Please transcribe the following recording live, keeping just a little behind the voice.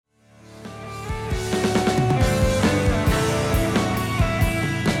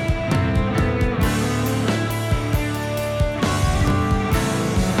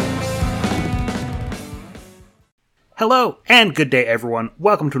Hello, and good day, everyone.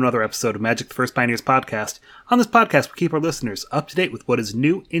 Welcome to another episode of Magic the First Pioneers podcast. On this podcast, we keep our listeners up to date with what is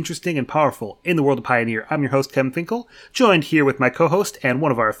new, interesting, and powerful in the world of Pioneer. I'm your host, Kevin Finkel, joined here with my co-host and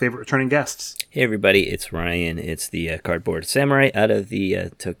one of our favorite returning guests. Hey, everybody, it's Ryan. It's the Cardboard Samurai out of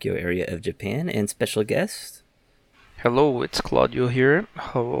the Tokyo area of Japan, and special guest. Hello, it's Claudio here.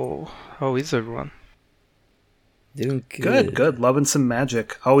 How is everyone? Doing good. Good. Loving some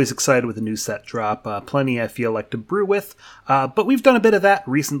Magic. Always excited with a new set drop. Plenty, I feel like, to brew with. But we've done a bit of that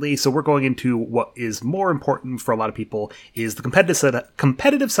recently, so we're going into what is more important for a lot of people, is the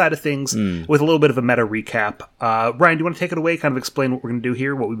competitive side of things, with a little bit of a meta recap. Ryan, do you want to take it away, kind of explain what we're going to do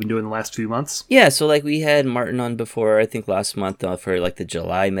here, what we've been doing the last few months? Yeah, so we had Martin on before, I think last month, for the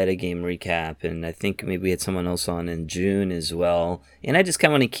July metagame recap, and I think maybe we had someone else on in June as well. And I just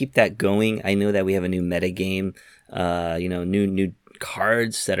kind of want to keep that going. I know that we have a new metagame, new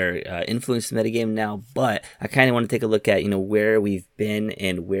cards that are influencing the metagame now, but I kind of want to take a look at, where we've been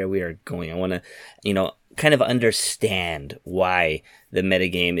and where we are going. I want to, kind of understand why the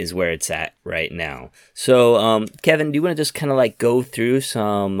metagame is where it's at right now. So, Kevin, do you want to just kind of go through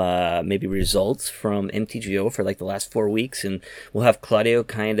some maybe results from MTGO for the last 4 weeks, and we'll have Claudio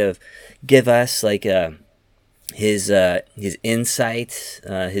kind of give us his insight,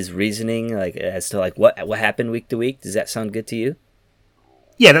 his reasoning, as to what happened week to week. Does that sound good to you?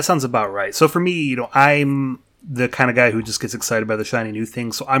 Yeah, that sounds about right. So for me, I'm the kind of guy who just gets excited by the shiny new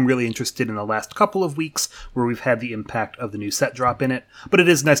things, so I'm really interested in the last couple of weeks where we've had the impact of the new set drop in it. But it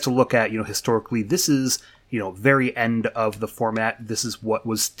is nice to look at, historically, this is, very end of the format. This is what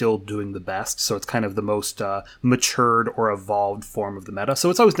was still doing the best, so it's kind of the most matured or evolved form of the meta. So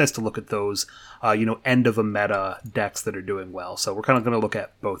it's always nice to look at those, end of a meta decks that are doing well. So we're kind of going to look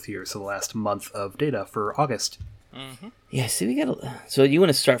at both here. So the last month of data for August. Mm-hmm. Yeah, so you want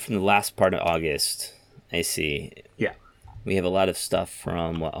to start from the last part of August. I see. Yeah. We have a lot of stuff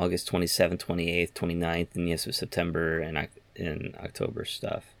from August 27th, 28th, 29th, and yes, September and October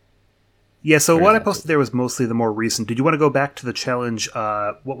stuff. Yeah, so what I posted there was mostly the more recent. Did you want to go back to the challenge?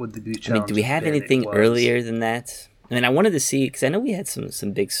 What would the challenge? Do we have anything earlier than that? I wanted to see, because I know we had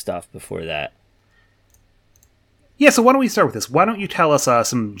some big stuff before that. Yeah, so why don't we start with this? Why don't you tell us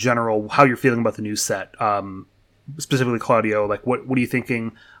some general, how you're feeling about the new set? Specifically, Claudio, what are you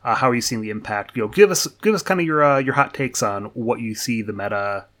thinking? How are you seeing the impact? Give us kind of your hot takes on what you see the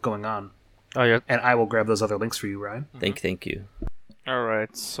meta going on. Oh yeah, and I will grab those other links for you, Ryan. Thank you. All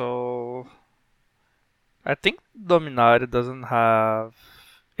right, so I think Dominaria doesn't have.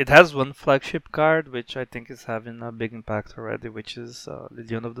 It has one flagship card, which I think is having a big impact already, which is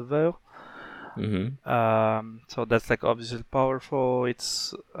Liliana of the Veil. Mm-hmm. So that's obviously powerful.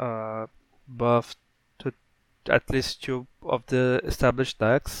 It's buffed to at least two of the established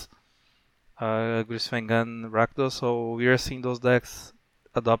decks, Grisfang and Rakdos. So we are seeing those decks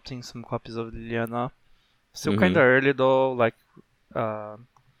adopting some copies of Liliana. Still kind of early though.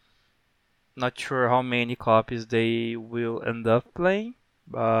 Not sure how many copies they will end up playing,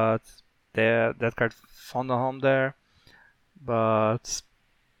 but that card found a home there. But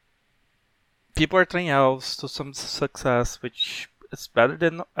people are trying elves to some success, which is better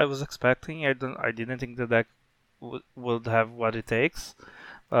than I was expecting. I didn't think the deck would have what it takes,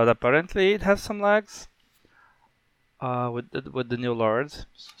 but apparently it has some lags with the new lords.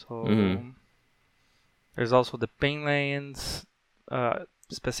 So there's also the pain lanes,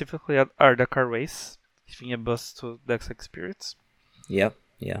 specifically at Ardacar Race, giving a boost to Dex Spirits. Yep.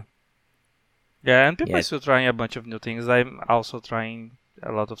 Yeah. Yeah, and people are still trying a bunch of new things. I'm also trying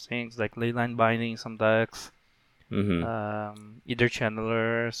a lot of things like Leyline Binding, some decks, either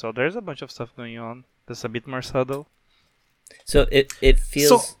Channeler. So there's a bunch of stuff going on that's a bit more subtle. So it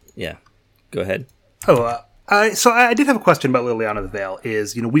feels... yeah. Go ahead. So I did have a question about Liliana of the Veil.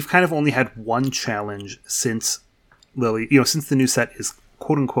 We've kind of only had one challenge since since the new set is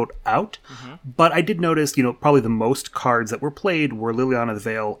quote unquote out. But I did notice, probably the most cards that were played were Liliana of the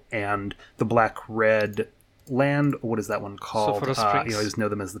Veil and the black-red land. What is that one called? Sulphurous Springs. I just know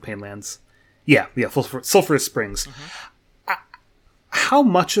them as the Pain Lands. Yeah, Sulphurous Springs. How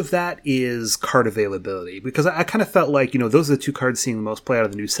much of that is card availability? Because I kind of felt like, those are the two cards seeing the most play out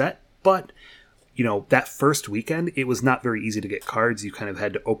of the new set, but that first weekend, it was not very easy to get cards. You kind of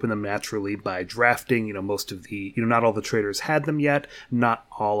had to open them naturally by drafting. Most of the, not all the traders had them yet. Not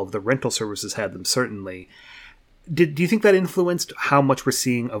all of the rental services had them, certainly. Do you think that influenced how much we're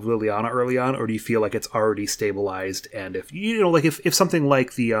seeing of Liliana early on, or do you feel like it's already stabilized? And if, if something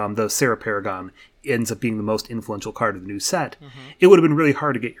like the Sarah Paragon ends up being the most influential card of the new set, it would have been really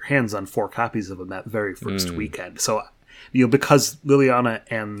hard to get your hands on 4 copies of them that very first weekend. So, because Liliana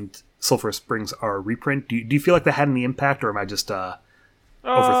and Sulphurous Springs are a reprint. Do you feel like that had any impact, or am I just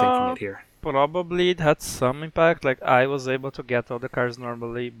overthinking it here? Probably it had some impact. Like I was able to get all the cards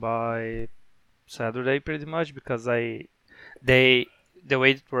normally by Saturday, pretty much, because the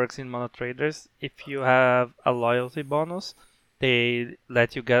way it works in Mono Traders, if you have a loyalty bonus, they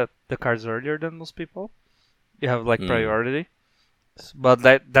let you get the cards earlier than most people. You have like priority, but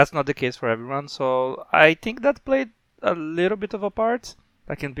that's not the case for everyone. So I think that played a little bit of a part,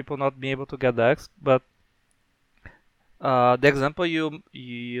 like in people not being able to get decks. But the example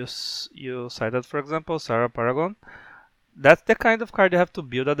you cited, for example, Sarah Paragon, that's the kind of card you have to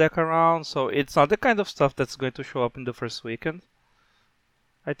build a deck around. So it's not the kind of stuff that's going to show up in the first weekend,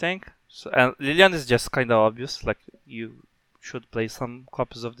 I think. So, and Lilian is just kind of obvious. Like you should play some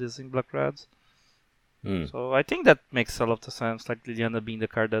copies of this in Black Reds. So I think that makes a lot of sense. Like Liliana being the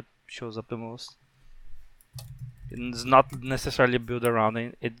card that shows up the most. It's not necessarily built around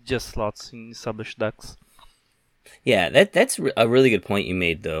it. It just slots in established decks. Yeah, that's a really good point you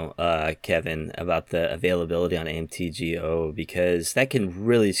made, though, Kevin, about the availability on MTGO, because that can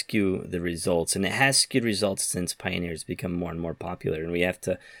really skew the results. And it has skewed results since Pioneers become more and more popular. And we have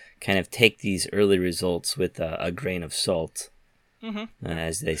to kind of take these early results with a grain of salt,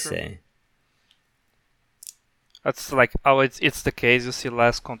 as they say. That's like it's the case. You see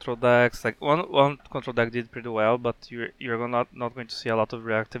less control decks. Like one control deck did pretty well, but you're not going to see a lot of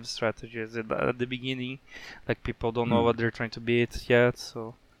reactive strategies at the beginning. Like people don't know what they're trying to beat yet.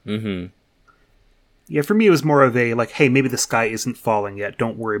 So. Yeah, for me it was more of a like, hey, maybe the sky isn't falling yet.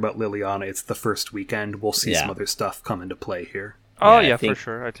 Don't worry about Liliana. It's the first weekend. We'll see some other stuff come into play here. Oh yeah, for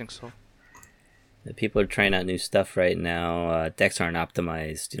sure. I think so. The people are trying out new stuff right now. Decks aren't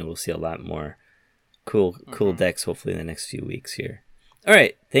optimized. We'll see a lot more cool decks hopefully in the next few weeks here. All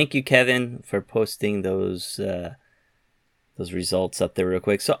right, thank you, Kevin, for posting those results up there real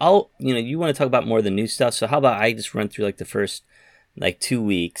quick. So you want to talk about more of the new stuff. So how about I just run through like the first 2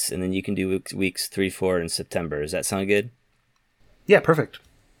 weeks, and then you can do weeks 3, 4 in September. Does that sound good? Yeah, perfect.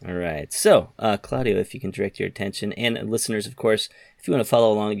 All right. So, Claudio, if you can direct your attention, and listeners, of course, if you want to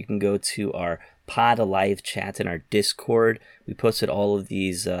follow along, you can go to our Pod Alive chat in our Discord. We posted all of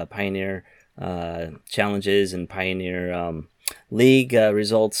these Pioneer challenges and Pioneer League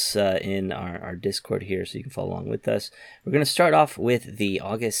results in our Discord here, so you can follow along with us. We're going to start off with the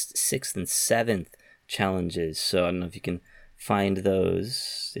August 6th and 7th challenges. So I don't know if you can find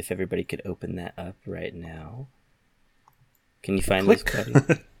those, if everybody could open that up right now. Can you find those, Claudio?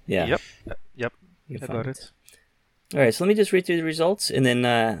 Yeah. Yep. I got it. All right, so let me just read through the results, and then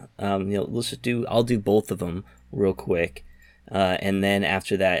I'll do both of them real quick. And then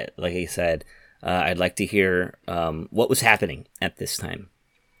after that, like I said, I'd like to hear what was happening at this time.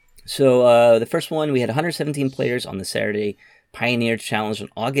 So the first one, we had 117 players on the Saturday Pioneer Challenge on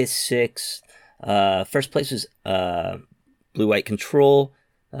August 6th. First place was Blue White Control.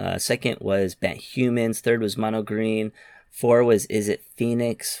 Second was Bat Humans. Third was Mono Green. 4 was Is It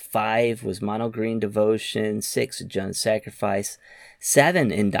Phoenix. 5 was Mono Green Devotion. 6 John Sacrifice.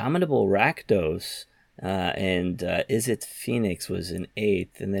 7 Indomitable Rakdos. And Is It Phoenix was in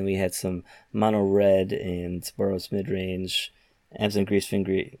 8th. And then we had some Mono Red and Boros Midrange, Absent Greasefang,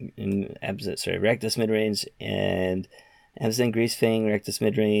 Rakdos Midrange, and Absent Greasefang, Rakdos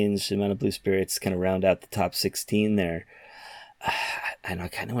Midrange, and Mono Blue Spirits kind of round out the top 16 there. I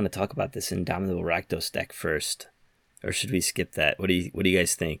kind of want to talk about this Indomitable Rakdos deck first. Or should we skip that? What do you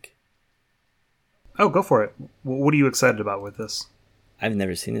guys think? Oh, go for it. What are you excited about with this? I've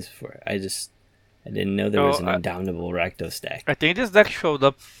never seen this before. I didn't know there was an Indomitable Rakdos deck. I think this deck showed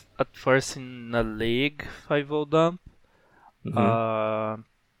up at first in a League 5-0 dump. Mm-hmm.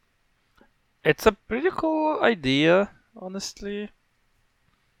 It's a pretty cool idea, honestly.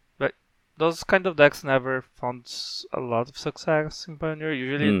 But those kind of decks never found a lot of success in Pioneer.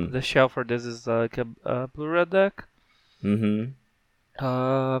 Usually the shell for this is like a blue-red deck. Mm-hmm.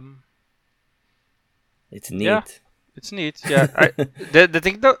 It's neat. Yeah, it's neat. Yeah, the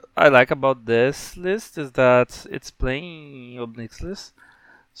thing that I like about this list is that it's playing Obnix list,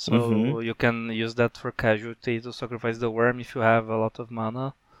 so you can use that for casualty to sacrifice the worm if you have a lot of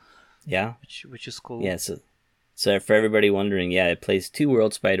mana. Yeah, which is cool. Yeah, so for everybody wondering, it plays 2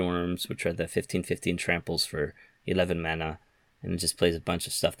 World Spider Worms, which are the 15/15 tramples for 11 mana, and it just plays a bunch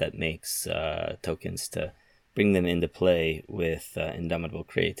of stuff that makes tokens to bring them into play with Indomitable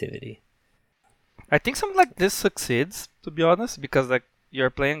Creativity. I think something like this succeeds, to be honest, because like you're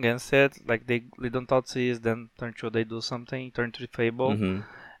playing against it, like they don't Thoughtseize, then turn 2 they do something, turn 3 Fable,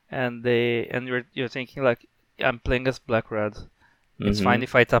 and you're thinking like, I'm playing as black red. It's fine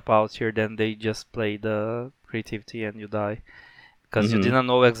if I tap out here, then they just play the creativity and you die. because you didn't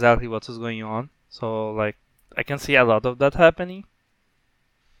know exactly what was going on. So like I can see a lot of that happening.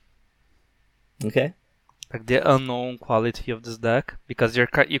 Okay. Like the unknown quality of this deck, because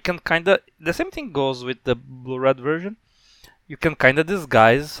you can kind of, the same thing goes with the blue-red version. You can kind of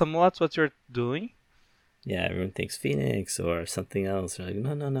disguise somewhat what you're doing. Yeah, everyone thinks Phoenix or something else. They're like,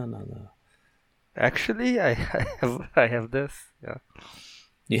 no. Actually, I have this. Yeah.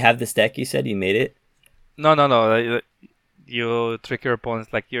 You have this deck. You said you made it. No. You trick your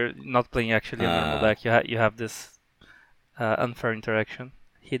opponents, like you're not playing actually a normal deck. You have this unfair interaction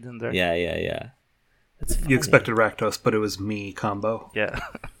hidden there. Yeah. That's funny. You expected Rakdos, but it was me combo. Yeah.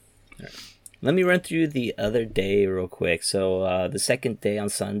 Let me run through the other day real quick. So the second day on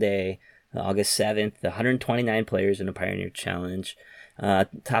Sunday, August 7th, 129 players in a Pioneer Challenge.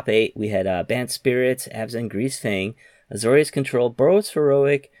 Top 8, we had Bant Spirits, Abzan Greasefang, Azorius Control, Burrows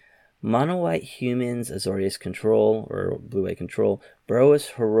Heroic, Mono White Humans, Azorius Control, or Blue White Control, Burrows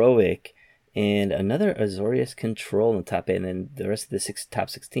Heroic, and another Azorius Control in the top 8. And then the rest of the top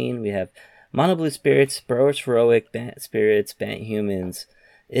 16, we have Mono Blue Spirits, Burrows Heroic, Bant Spirits, Bant Humans,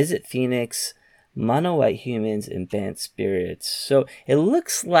 Is It Phoenix, Mono White Humans, and Bant Spirits. So it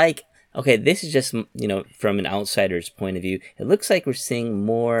looks like, okay, this is just, from an outsider's point of view, it looks like we're seeing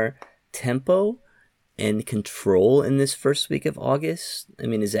more tempo and control in this first week of August. I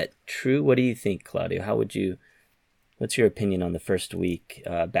mean, is that true? What do you think, Claudio? What's your opinion on the first week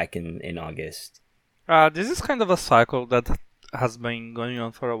back in August? This is kind of a cycle that has been going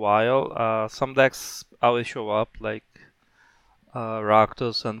on for a while. Some decks always show up, like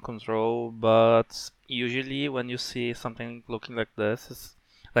Rakdos and Control, but usually when you see something looking like this, it's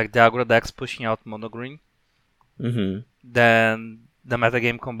like the aggro decks pushing out mono green. Then the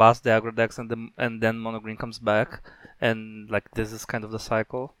metagame combats the aggro decks, and then mono green comes back, and like this is kind of the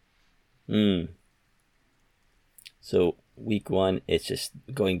cycle. So week 1, it's just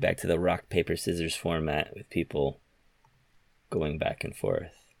going back to the rock paper scissors format with people going back and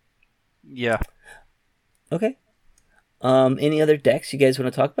forth. Yeah. Okay. Any other decks you guys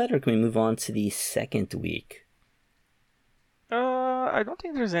want to talk about, or can we move on to the second week? I don't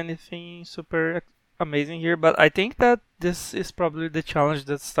think there's anything super amazing here, but I think that this is probably the challenge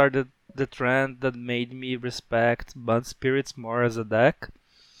that started the trend that made me respect Bant Spirits more as a deck.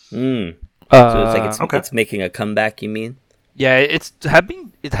 So it's like it's making a comeback, you mean? Yeah, it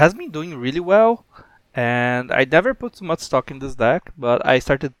has been doing really well, and I never put too much stock in this deck, but I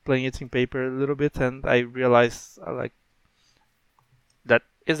started playing it in paper a little bit, and I realized like that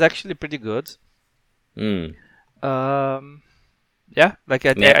is actually pretty good. Yeah, like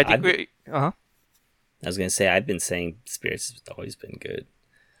I think we. I was gonna say, I've been saying Spirits has always been good.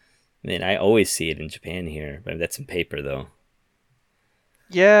 I mean, I always see it in Japan here, but that's in paper though.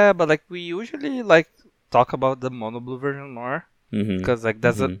 Yeah, but like we usually like talk about the mono blue version more, because like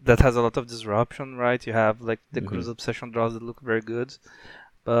that has a lot of disruption, right? You have like the Cruise Obsession draws that look very good,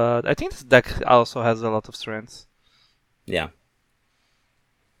 but I think this deck also has a lot of strengths. Yeah.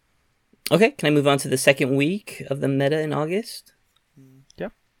 Okay, can I move on to the second week of the meta in August? Yeah.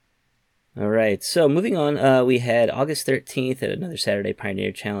 All right, so moving on, we had August 13th at another Saturday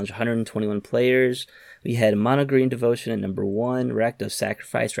Pioneer Challenge, 121 players. We had Mono Green Devotion at number 1, Rakdos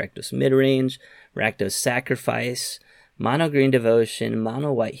Sacrifice, Rakdos Midrange, Rakdos Sacrifice, Mono Green Devotion,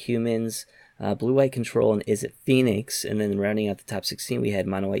 Mono White Humans, Blue White Control, and Is It Phoenix. And then rounding out the top 16, we had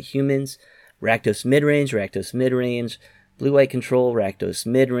Mono White Humans, Rakdos Midrange, Blue White Control, Rakdos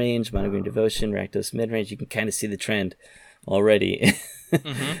Midrange, Mono Green Devotion, Rakdos Midrange. You can kind of see the trend already.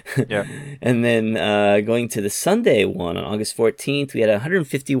 Yeah. And then going to the Sunday one on August 14th, we had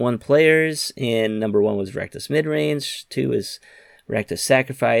 151 players, and number 1 was Rakdos Midrange, 2 is Rakdos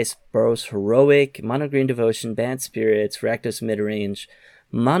Sacrifice, Burrows Heroic, Mono Green Devotion, Bant Spirits, Rakdos Midrange,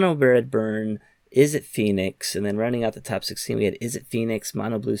 Mono Red Burn, Is It Phoenix, and then rounding out the top 16, we had Is It Phoenix,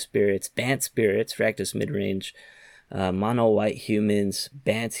 Mono Blue Spirits, Bant Spirits, Rakdos Midrange, Mono White Humans,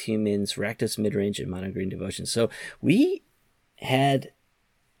 Bant Humans, Rakdos Midrange, and Mono Green Devotion. So we had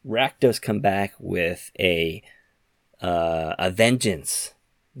Rakdos come back with a vengeance,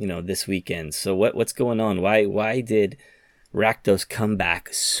 this weekend. So what's going on? Why did Rakdos come back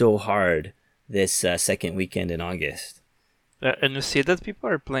so hard this second weekend in August? And you see that people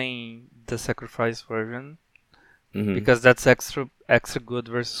are playing the sacrifice version because that's extra good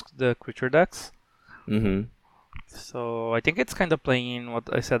versus the creature decks. So I think it's kind of playing what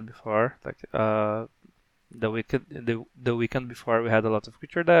I said before, like the weekend before we had a lot of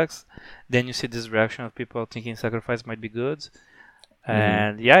creature decks. Then you see this reaction of people thinking sacrifice might be good,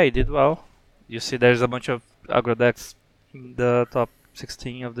 and yeah, it did well. You see, there's a bunch of aggro decks in the top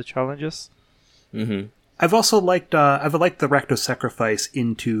 16 of the challenges. I've liked the Rakdos Sacrifice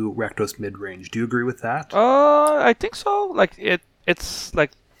into Rakdos Midrange. Do you agree with that? I think so. Like it's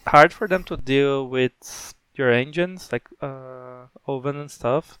like hard for them to deal with your engines, like Oven and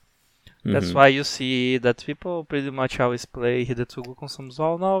stuff. That's why you see that people pretty much always play Hidetsugu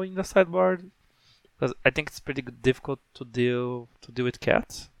Consumzal now in the sideboard. Because I think it's pretty difficult to deal with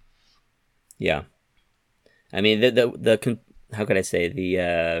cats. Yeah. I mean, how could I say, the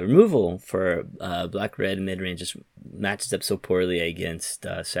removal for black-red mid-range just matches up so poorly against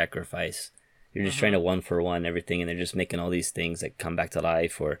Sacrifice. You're just trying to one-for-one everything, and they're just making all these things that come back to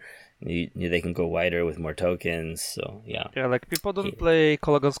life, or they can go wider with more tokens, so yeah. Yeah, like people don't play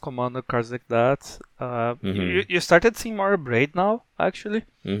Kolagon's Commander cards like that. You started seeing more Braid now, actually,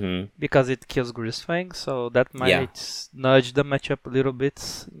 because it kills Greasefang, so that might nudge the matchup a little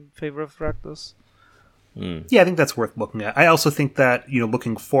bit in favor of Rakdos. Yeah, I think that's worth looking at. I also think that,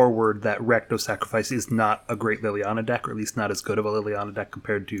 looking forward, that Rakdos Sacrifice is not a great Liliana deck, or at least not as good of a Liliana deck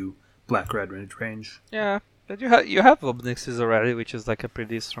compared to Black-Red Midrange. Yeah, but you have Obnixes already, which is like a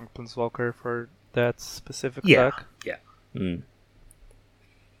pretty strong Planeswalker for that specific deck. Yeah.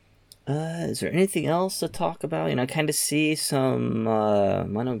 Is there anything else to talk about? I kind of see some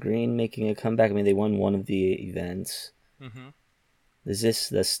Mono Green making a comeback. I mean, they won one of the events. Is this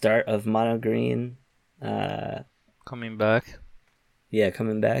the start of Mono Green? Coming back. Yeah,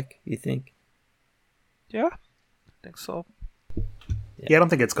 coming back, you think? Yeah, I think so. Yeah, I don't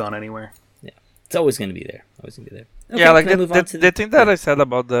think it's gone anywhere. Yeah, it's always going to be there. Okay, yeah, like the thing that I said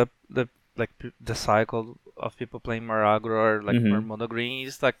about the cycle of people playing more aggro or like more mono green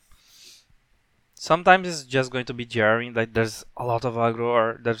is like sometimes it's just going to be jarring. Like there's a lot of aggro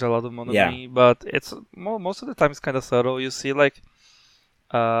or there's a lot of mono green, but it's most of the time it's kind of subtle. You see like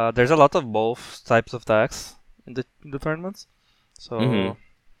there's a lot of both types of decks in the tournaments. So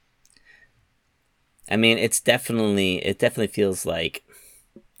I mean, it definitely feels like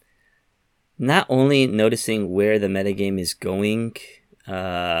not only noticing where the metagame is going,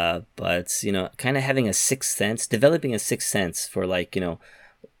 but kind of having a sixth sense, developing a sixth sense for like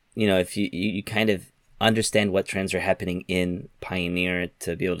if you kind of understand what trends are happening in Pioneer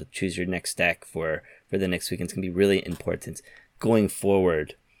to be able to choose your next deck for the next weekend. It's gonna be really important going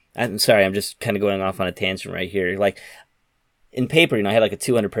forward. I'm sorry, I'm just kind of going off on a tangent right here. Like in paper, I had like a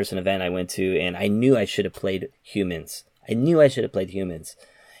 200-person event I went to, and I knew I should have played humans.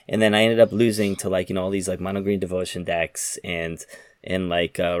 And then I ended up losing to like all these like mono green devotion decks and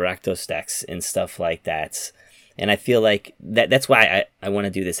like Rakdos decks and stuff like that. And I feel like that's why I want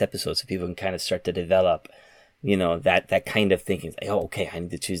to do this episode, so people can kind of start to develop that kind of thinking. Like, oh, okay, I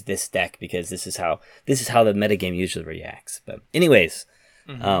need to choose this deck because this is how the metagame usually reacts. But anyways,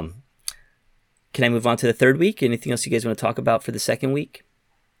 can I move on to the third week? Anything else you guys want to talk about for the second week?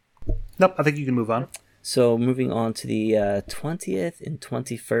 Nope, I think you can move on. So moving on to the 20th and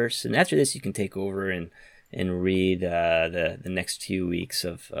 21st, and after this you can take over and read the next few weeks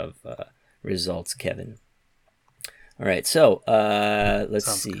of results, Kevin. All right, so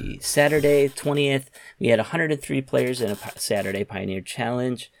let's see. Good. Saturday 20th, we had 103 players in a Saturday Pioneer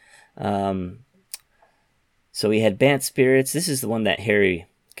Challenge. So we had Bant Spirits. This is the one that Harry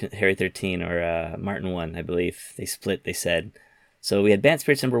 13 or Martin won, I believe. They split, they said. So we had Bant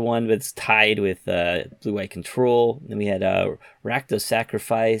Spirits number 1, but it's tied with Blue-White Control. Then we had Rakdos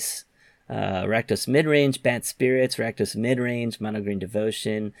Sacrifice, Rakdos Midrange, Bant Spirits, Rakdos Midrange, Mono Green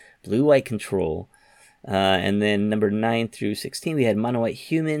Devotion, Blue-White Control. And then number 9 through 16, we had Mono White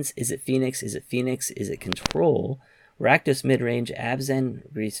Humans, Is It Phoenix, Is It Phoenix, Is It Control, Rakdos Midrange, Abzan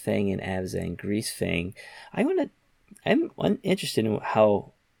Greasefang, and Abzan Greasefang. I'm interested in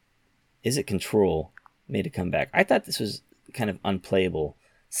how Is It Control made a comeback. I thought this was kind of unplayable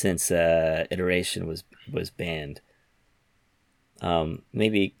since Iteration was banned.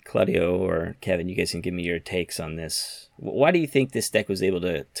 Maybe Claudio or Kevin, you guys can give me your takes on this. Why do you think this deck was able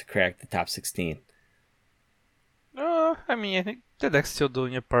to crack the top 16? I mean, I think the deck's still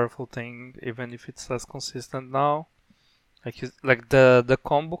doing a powerful thing, even if it's less consistent now. Like the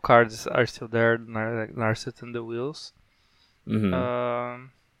combo cards are still there, like Narset and the Wheels.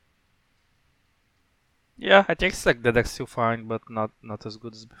 Yeah, I think it's like the deck's still fine, but not as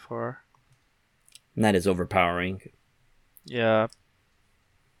good as before. Not as overpowering. Yeah.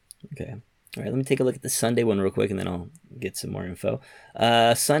 Okay. All right, let me take a look at the Sunday one real quick, and then I'll get some more info.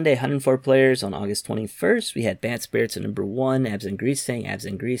 Sunday, 104 players on August 21st. We had Bant Spirits at number 1, Abzan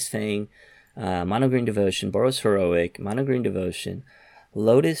Greasefang, Mono Green Devotion, Boros Heroic, Mono Green Devotion,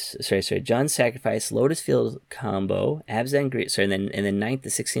 John's Sacrifice, Lotus Field Combo, and then 9th to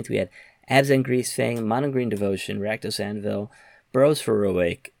 16th we had Abzan Greasefang, Mono Green Devotion, Rakdos Anvil, Boros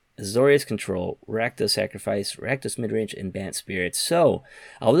Heroic, Azorius Control, Rakdos Sacrifice, Rakdos Midrange, and Bant Spirits. So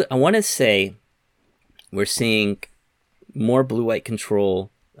I want to say we're seeing more blue-white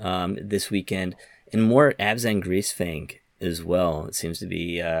control this weekend, and more Abzan Greasefang as well. It seems to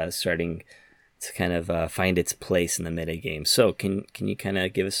be starting to kind of find its place in the metagame. So can you kind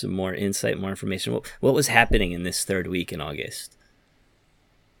of give us some more insight, more information? What was happening in this third week in August?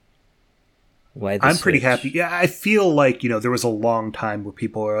 Why I'm pretty happy. Yeah, I feel like, there was a long time where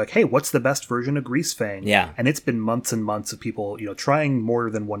people are like, hey, what's the best version of Greasefang? Yeah. And it's been months and months of people, trying more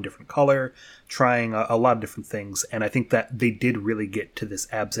than one different color, trying a lot of different things. And I think that they did really get to this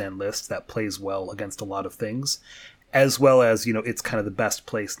Abzan list that plays well against a lot of things, as well as, it's kind of the best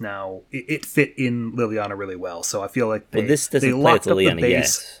place now. It fit in Liliana really well. So I feel like this doesn't they play locked up the Liliana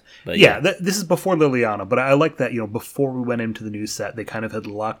base. yet. But This is before Liliana, but I like that, before we went into the new set, they kind of had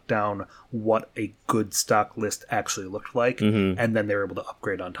locked down what a good stock list actually looked like, and then they were able to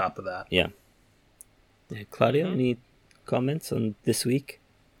upgrade on top of that. Yeah. Claudio, any comments on this week?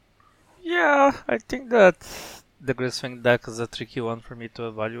 Yeah, I think that the Greasefang deck is a tricky one for me to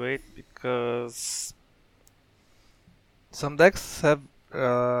evaluate, because some decks have...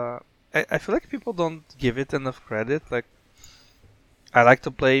 I feel like people don't give it enough credit. Like, I like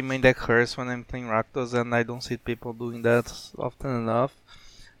to play main deck Curse when I'm playing Rakdos, and I don't see people doing that often enough.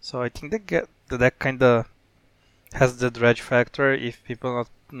 So I think the deck kind of has the dredge factor. If people are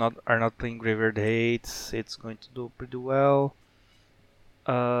not playing Graveyard Hates, it's going to do pretty well.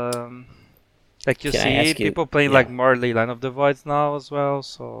 Like you see people playing like more Leyline of the Voids now as well.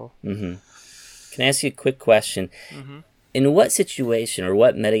 So Can I ask you a quick question? In what situation or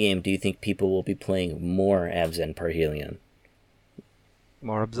what metagame do you think people will be playing more Abzan Parhelion?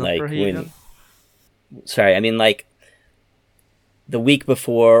 More Abzan Parhelion? Sorry, I mean like the week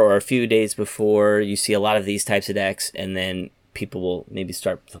before or a few days before, you see a lot of these types of decks, and then people will maybe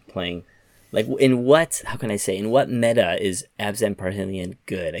start playing. Like, in what meta is Abzan Parhelion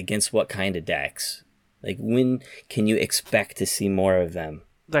good? Against what kind of decks? Like, when can you expect to see more of them?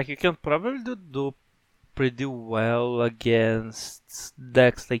 Like, you can probably do pretty well against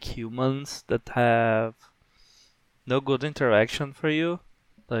decks like humans that have no good interaction for you.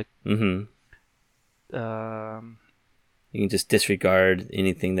 Like, you can just disregard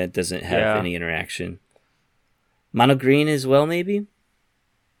anything that doesn't have any interaction. Mono green as well, maybe?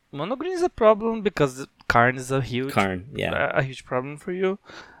 Mono green is a problem because Karn is a huge problem for you.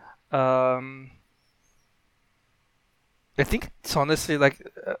 I think it's honestly like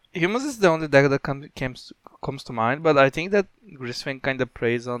humans is the only deck that comes to mind, but I think that Greasefang kind of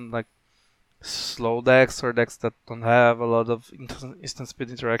preys on like slow decks or decks that don't have a lot of instant speed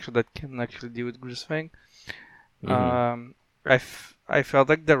interaction that can actually deal with Greasefang. I felt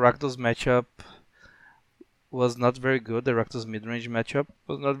like the Rakdos matchup was not very good. The Rakdos mid-range matchup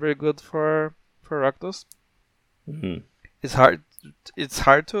was not very good for Rakdos. It's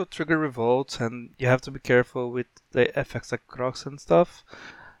hard to trigger revolts, and you have to be careful with the effects like Crocs and stuff.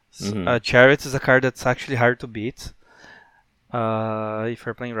 Chariots is a card that's actually hard to beat. If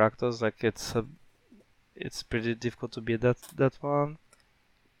you're playing Rakdos, like it's pretty difficult to beat that one.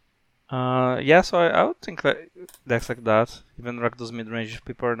 So I would think that decks like that, even Rakdos mid-range, if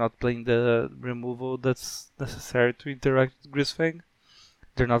people are not playing the removal that's necessary to interact with Greasefang.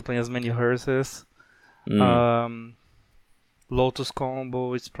 They're not playing as many Hearses. Lotus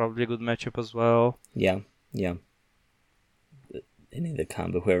combo is probably a good matchup as well. Yeah. Any of the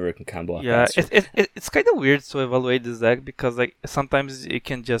combo, whoever can combo off. Yeah, it's kind of weird to evaluate this deck because like sometimes it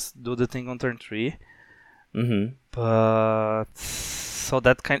can just do the thing on turn 3. But so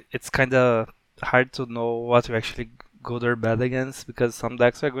it's kind of hard to know what you're actually good or bad against, because some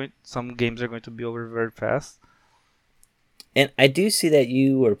games are going to be over very fast. And I do see that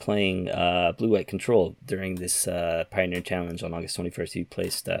you were playing Blue-White Control during this Pioneer Challenge on August 21st. You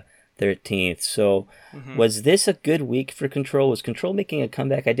placed 13th. So was this a good week for Control? Was Control making a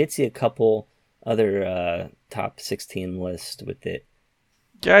comeback? I did see a couple other top 16 lists with it.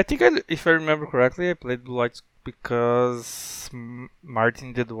 Yeah, I think if I remember correctly, I played Blue-White because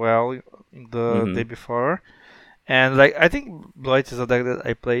Martin did well in the day before. And like I think Blue-White is a deck that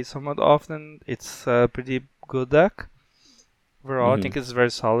I play somewhat often. It's a pretty good deck. Overall, I think it's very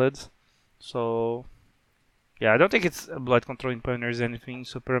solid. So, yeah, I don't think it's Blood Control in Pioneer is anything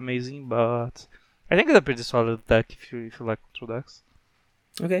super amazing, but I think it's a pretty solid deck if you like control decks.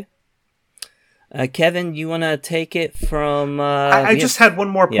 Okay. Kevin, you want to take it from... I just had one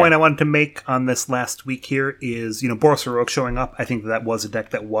more point I wanted to make on this last week here is, Boros Heroic showing up. I think that was a deck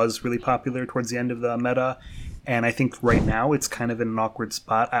that was really popular towards the end of the meta, and I think right now it's kind of in an awkward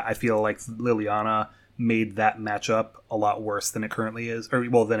spot. I feel like Liliana... made that matchup a lot worse than it currently is, or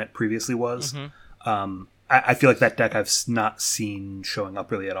well, than it previously was. I feel like that deck I've not seen showing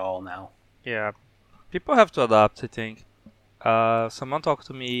up really at all now. Yeah, people have to adapt, I think. Someone talked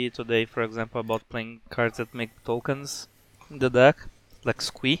to me today, for example, about playing cards that make tokens in the deck, like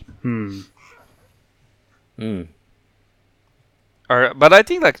Squee. But I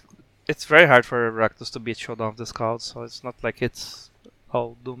think like it's very hard for Rakdos to beat Showdown of the Scouts, so it's not like it's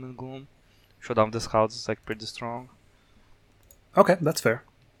all doom and gloom. Showdown of the Scouts is like pretty strong. Okay, that's fair.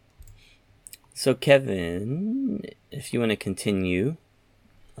 So Kevin, if you want to continue,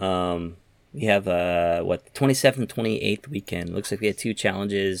 we have the 27th, 28th weekend. Looks like we had 2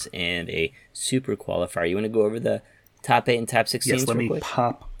 challenges and a super qualifier. You want to go over the top 8 and top 16? Yes, let me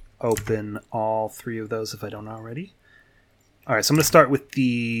pop open all 3 of those if I don't already. All right, so I'm going to start with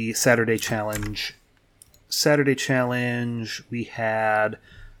the Saturday challenge. Saturday challenge, we had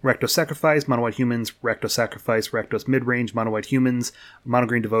Rakdos Sacrifice, Mono White Humans, Rakdos Sacrifice, Rakdos Midrange, Mono White Humans, Mono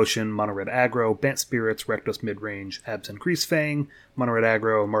Green Devotion, Mono Red Aggro, Bant Spirits, Rakdos Midrange, Abs and Greasefang, Mono Red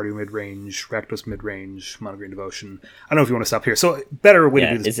Aggro, Mardu Midrange, Rakdos Midrange, Mono Green Devotion. I don't know if you want to stop here. So, better way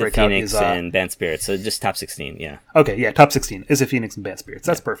to do this breakout Phoenix and Bant Spirits. So, just top 16, yeah. Okay, yeah, top 16 is a Phoenix and Bant Spirits.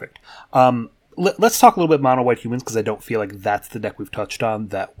 That's perfect. Let's talk a little bit Mono White Humans, because I don't feel like that's the deck we've touched on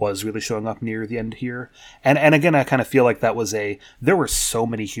that was really showing up near the end here. And again, I kind of feel like that was there were so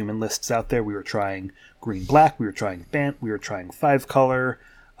many human lists out there. We were trying green-black, we were trying Bant, we were trying 5-color.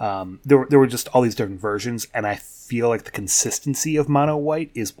 There were just all these different versions, and I feel like the consistency of Mono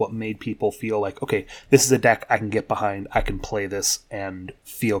White is what made people feel like, okay, this is a deck I can get behind, I can play this, and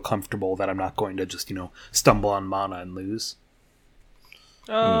feel comfortable that I'm not going to just, stumble on mana and lose.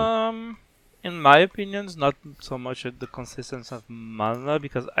 In my opinions, not so much the consistency of mana,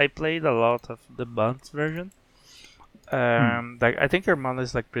 because I played a lot of the Bunt version. Like I think your mana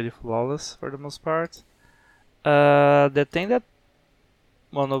is like pretty flawless for the most part. The thing that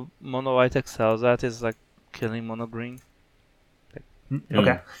mono white excels at is like killing mono green.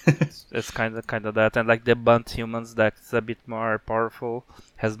 Okay, it's kind of that, and like the Bunt humans deck is a bit more powerful,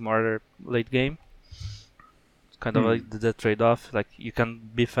 has more late game. Kind of like the trade-off. Like you can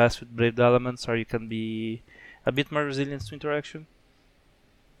be fast with Brave the Elements, or you can be a bit more resilient to interaction.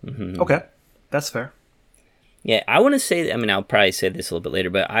 Okay, that's fair. Yeah, I want to say. I mean, I'll probably say this a little bit later,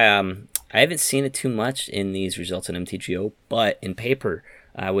 but I haven't seen it too much in these results in MTGO. But in paper,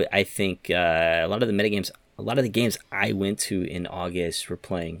 I think a lot of the metagames, a lot of the games I went to in August were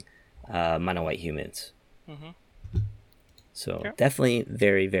playing Mono White Humans. So definitely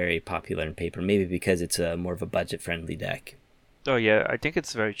very, very popular in paper. Maybe because it's a more of a budget-friendly deck. Oh yeah, I think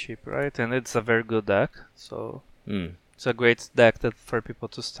it's very cheap, right? And it's a very good deck. So it's a great deck for people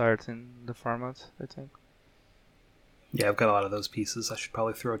to start in the format, I think. Yeah, I've got a lot of those pieces. I should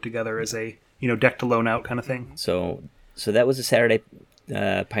probably throw it together as a deck to loan out kind of thing. So that was a Saturday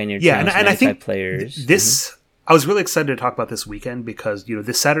Pioneer Challenge. Yeah, and I think players. This. I was really excited to talk about this weekend because,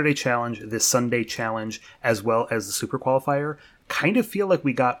 this Saturday challenge, this Sunday challenge, as well as the Super Qualifier, kind of feel like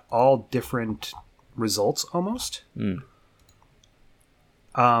we got all different results almost.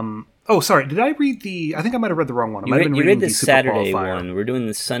 Sorry. Did I read I think I might have read the wrong one. You read the Saturday one. We're doing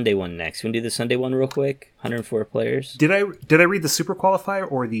the Sunday one next. You want to do the Sunday one real quick? 104 players. Did I read the Super Qualifier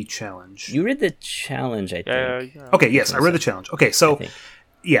or the challenge? You read the challenge, I think. Yeah. Okay, yes, I read the challenge. Okay, so,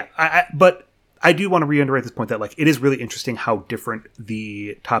 yeah, but I do want to reiterate this point that it is really interesting how different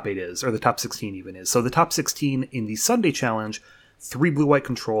the top 8 is, or the top 16 even is. So the top 16 in the Sunday challenge, 3 blue-white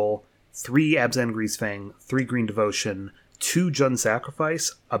control, 3 Abzan Greasefang, 3 green devotion, 2 Jund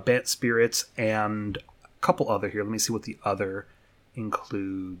Sacrifice, a Bant Spirits, and a couple other here. Let me see what the other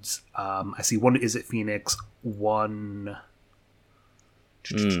includes. I see 1 Is It Phoenix, 1...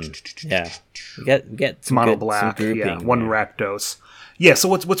 Yeah, we get some mono good, black, some grouping 1 Rakdos. Yeah, so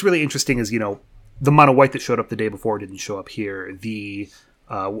what's really interesting is, the mono white that showed up the day before didn't show up here. The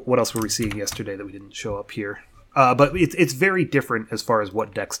what else were we seeing yesterday that we didn't show up here? But it's very different as far as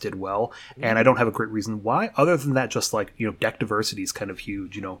what decks did well, and I don't have a great reason why, other than that just deck diversity is kind of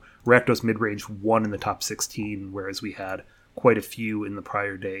huge. Rakdos midrange won in the top 16, whereas we had quite a few in the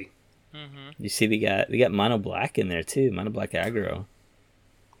prior day. You see, we got mono black in there too, mono black aggro.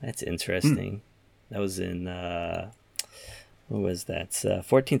 That's interesting. That was in what was that?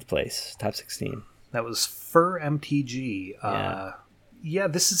 14th place, top 16. That was for MTG. Yeah,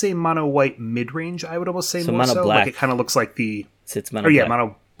 this is a mono white mid range. I would almost say so more mono so. Black. It kind of looks like the. It's mono black.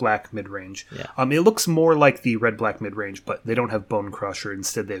 Mono black mid range. Yeah. It looks more like the red black mid range, but they don't have Bone Crusher.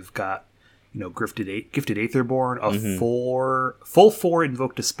 Instead, they've got Gifted Aetherborn, a full 4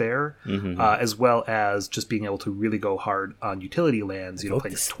 Invoke Despair, as well as just being able to really go hard on utility lands.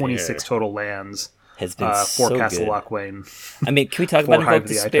 Playing 26 total lands. has been for so Castle good. Lockwayne. I mean, can we talk For about Hive Invoke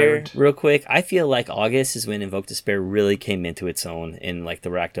the Eye Despair Tyrant. real quick? I feel like August is when Invoke Despair really came into its own in like the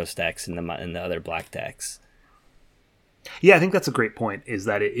Rakdos decks and the other black decks. Yeah, I think that's a great point, is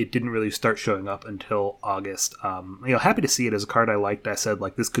that it didn't really start showing up until August. Happy to see it as a card I liked. I said,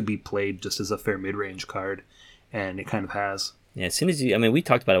 like, this could be played just as a fair mid-range card, and it kind of has. Yeah, as soon as we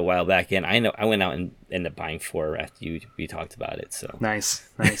talked about it a while back, and I went out and ended up buying 4 after we talked about it. So Nice.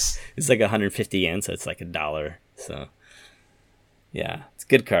 it's like 150 yen, so it's like $1. So yeah, it's a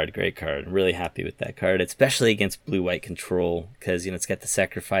good card, great card. I'm really happy with that card, especially against blue-white control, because it's got the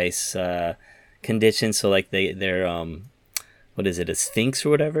sacrifice condition. So like they're what is it, a Sphinx or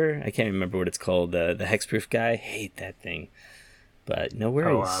whatever? I can't remember what it's called. The hexproof guy. Hate that thing. But no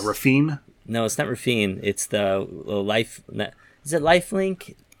worries. Rafine? No, it's not Rafine. It's the life. Is it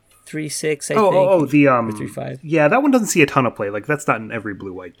Lifelink 3/6? I think. Oh, the or 3/5. Yeah, that one doesn't see a ton of play. Like, that's not in every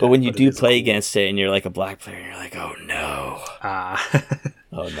blue-white deck. But when you do it is play cool. against it, and you're like a black player, you're like, oh no,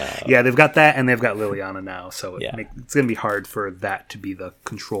 oh no. Yeah, they've got that, and they've got Liliana now, so Yeah. it's going to be hard for that to be the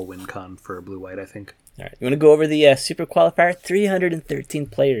control win con for blue-white, I think. All right, you want to go over the Super Qualifier? 313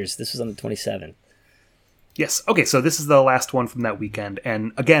 players. This was on the 27th. Yes. Okay, so this is the last one from that weekend,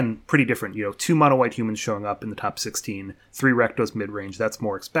 and again, pretty different. 2 mono-white humans showing up in the top 16, 3 Rectos mid-range, that's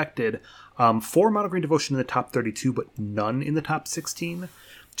more expected. 4 mono-green devotion in the top 32, but none in the top 16.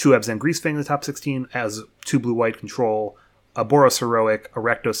 2 Abzan Greasefang in the top 16, as 2 blue-white control, a Boros Heroic, a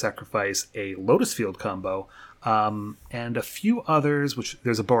Recto Sacrifice, a Lotus Field combo, and a few others, which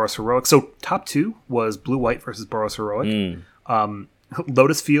there's a Boros Heroic. So top 2 was blue-white versus Boros Heroic.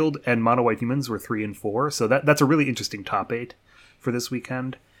 Lotus Field and Mono White Humans were 3 and 4, so that's a really interesting top 8 for this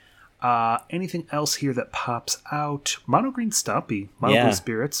weekend. Anything else here that pops out? Mono Green Stompy, Mono Blue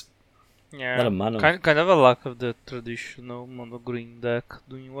Spirits. Yeah, A lot of mono. kind of a lack of the traditional mono green deck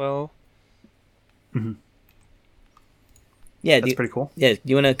doing well. Mm-hmm. Yeah, That's pretty cool. Yeah, do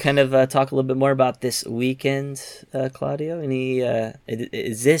you want to kind of talk a little bit more about this weekend, Claudio?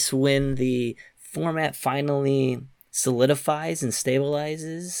 Is this when the format finally solidifies and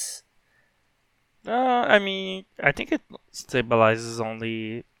stabilizes? I mean, I think it stabilizes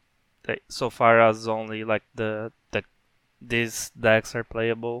only so far as only like these decks are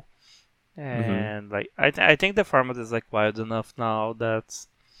playable, and like I think the format is like wide enough now that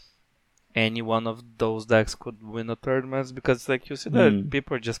any one of those decks could win a tournament, because like you see that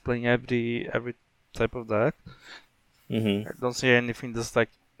people are just playing every type of deck. I don't see anything that's like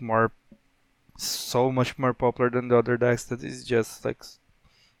so much more popular than the other decks that is just like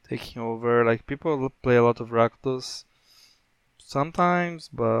taking over. Like, people play a lot of Rakdos sometimes,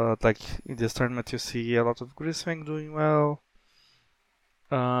 but like in this tournament you see a lot of Greasefang doing well.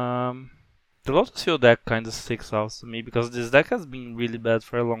 The Lotus Field deck kind of sticks out to me because this deck has been really bad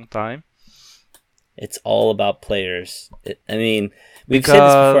for a long time. It's all about players. We've said this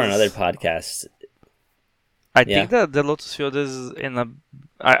before on other podcasts. I think that the Lotus Field is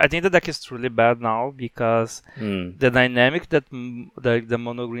I think the deck is truly bad now because the dynamic that the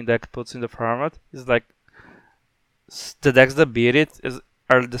mono green deck puts in the format is like the decks that beat it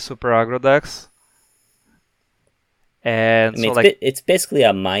are the super aggro decks, and it's basically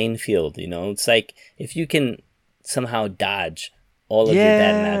a minefield. It's like if you can somehow dodge all of your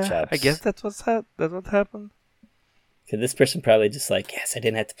bad matchups. I guess that's what happened. Because this person probably just like, yes, I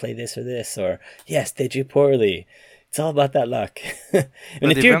didn't have to play this or this, or yes, they drew poorly. It's all about that luck. And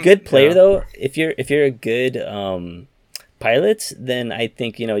if you're a good player, though, if you're a good pilot, then I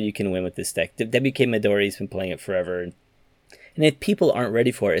think you can win with this deck. WK Midori's been playing it forever, and if people aren't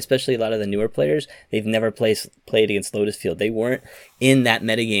ready for it, especially a lot of the newer players, they've never played against Lotus Field. They weren't in that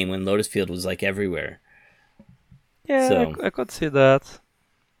metagame when Lotus Field was like everywhere. Yeah, so I could see that.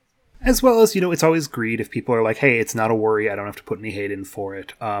 As well as, it's always greed if people are like, hey, it's not a worry, I don't have to put any hate in for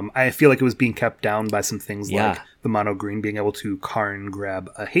it. I feel like it was being kept down by some things like the mono green being able to Karn grab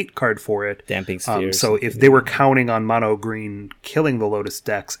a hate card for it. Damping Spheres. So if they were counting on mono green killing the Lotus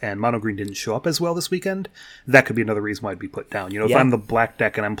decks and mono green didn't show up as well this weekend, that could be another reason why it'd be put down. If I'm the black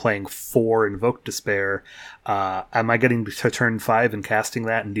deck and I'm playing 4 Invoke Despair, am I getting to turn 5 and casting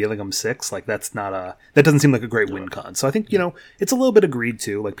that and dealing them 6? Like, that doesn't seem like a great win con. So I think, it's a little bit of greed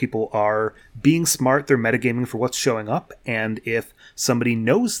too. Like, people are being smart, they're metagaming for what's showing up, and if somebody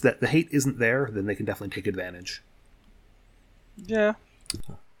knows that the hate isn't there, then they can definitely take advantage. Yeah.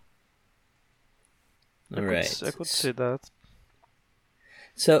 All right. I could see that.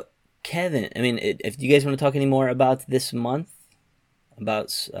 So, Kevin, if you guys want to talk any more about this month,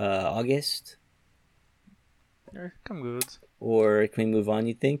 about August? Yeah, I'm good. Or can we move on,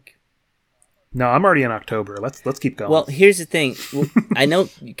 you think? No, I'm already in October. Let's keep going. Well, here's the thing. Well, I know,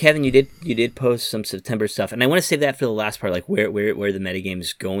 Kevin, you did post some September stuff, and I want to save that for the last part, like where the metagame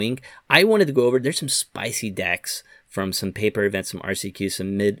is going. I wanted to go over. There's some spicy decks from some paper events, some RCQ,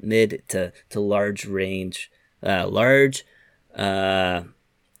 some mid to large range, large. How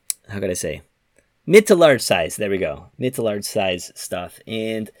could I say? Mid to large size. There we go. Mid to large size stuff,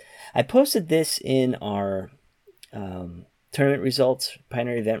 and I posted this in our tournament results,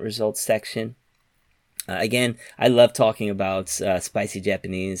 Pioneer event results section. Again, I love talking about spicy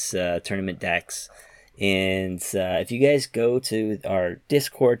Japanese tournament decks. And if you guys go to our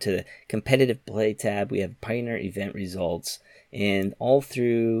Discord, to the competitive play tab, we have Pioneer event results. And all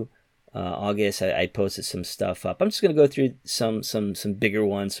through August, I posted some stuff up. I'm just going to go through some bigger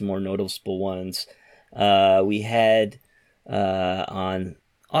ones, some more noticeable ones. We had on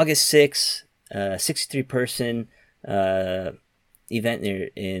August 6th, 63-person event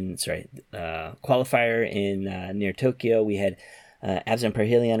qualifier in near Tokyo. We had Abzan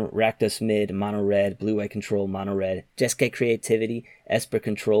Perhelion, Rakdos Mid, Mono Red, Blue White Control, Mono Red, Jeskai Creativity, Esper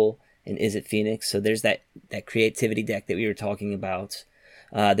Control, and Is It Phoenix. So there's that creativity deck that we were talking about.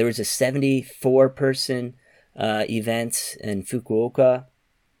 There was a 74-person event in Fukuoka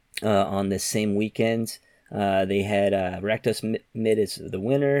on this same weekend. They had Rakdos Mid as the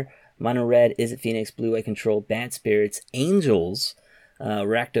winner, Mono Red, Is It Phoenix, Blue White Control, Bad Spirits, Angels,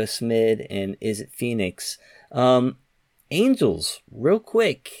 Rakdos Mid, and Is It Phoenix. Angels, real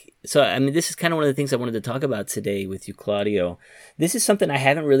quick. So, I mean, this is kind of one of the things I wanted to talk about today with you, Claudio. This is something I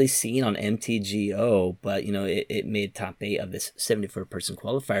haven't really seen on MTGO, but, you know, it made top 8 of this 74-person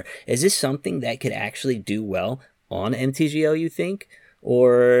qualifier. Is this something that could actually do well on MTGO, you think?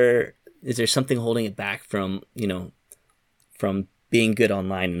 Or is there something holding it back from, you know, from being good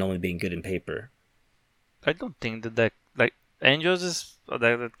online and only being good in paper? I don't think the deck, like, Angels is a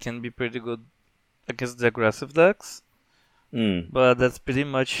deck that can be pretty good against the aggressive decks. But that's pretty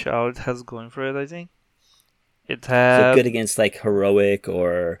much how it has going for it, I think. It has so good against like Heroic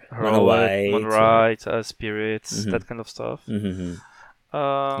or Mono White, Spirits, that kind of stuff.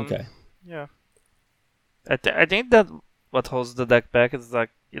 Okay. Yeah. I think that what holds the deck back is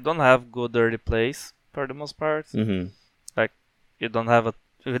like you don't have good early plays for the most part. Like you don't have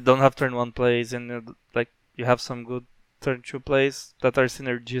turn 1 plays, and like you have some good turn 2 plays that are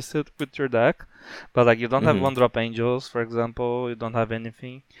synergistic with your deck, but like you don't have 1-drop Angels, for example. You don't have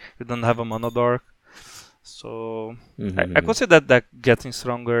anything. You don't have a Mono Dark. So I could see that deck getting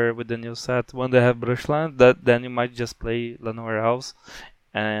stronger with the new set when they have Brushland. That then you might just play Llanowar House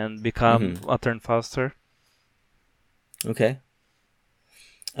and become a turn faster. Okay.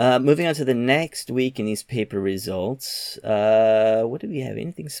 Moving on to the next week in these paper results. What do we have?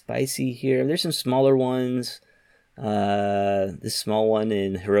 Anything spicy here? There's some smaller ones. This small one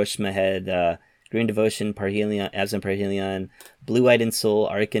in Hiroshima had Green Devotion, Abzan Parhelion, Blue Eyed and Soul,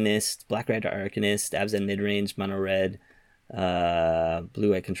 Arcanist, Black Rider Arcanist, Abzan Midrange, Mono Red,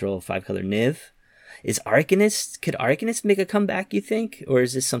 Blue Eyed Control, 5-color Niv. Could Arcanist make a comeback, you think? Or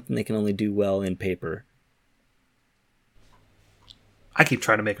is this something they can only do well in paper? I keep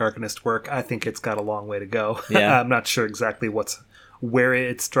trying to make Arcanist work. I think it's got a long way to go. Yeah. I'm not sure exactly where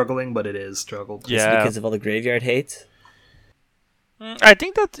it's struggling, but it is struggled. Yeah. Is it because of all the graveyard hate? I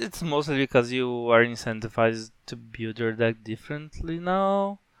think that it's mostly because you are incentivized to build your deck differently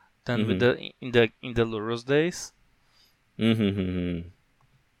now than with in the Luros days.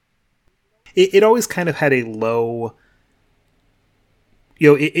 It always kind of had a low.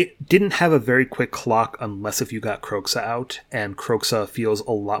 You know, it didn't have a very quick clock unless if you got Kroxa out, and Kroxa feels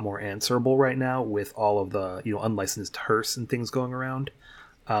a lot more answerable right now with all of the unlicensed hearse and things going around.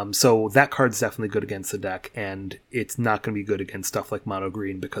 So that card's definitely good against the deck, and it's not going to be good against stuff like Mono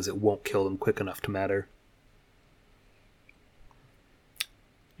Green because it won't kill them quick enough to matter.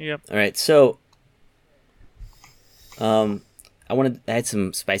 Yep. All right, so I had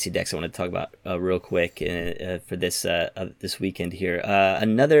some spicy decks I want to talk about real quick for this weekend here.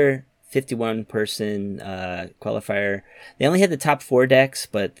 Another 51-person qualifier. They only had the top 4 decks,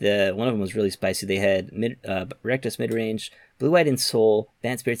 but one of them was really spicy. They had Rakdos Midrange, Blue Eyed and Soul,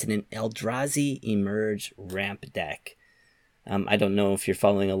 Band Spirits, and an Eldrazi Emerge ramp deck. I don't know if you're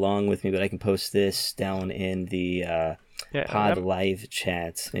following along with me, but I can post this down in the pod live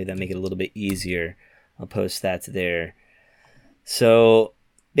chat. Maybe that'll make it a little bit easier. I'll post that there. So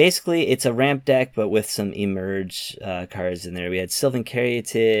basically, it's a ramp deck, but with some Emerge cards in there. We had Sylvan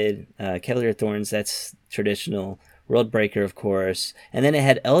Caryatid, Cavalier Thorns, that's traditional. Worldbreaker, of course. And then it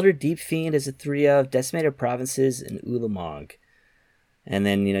had Elder Deep Fiend as a 3-of, Decimator Provinces, and Ulamog. And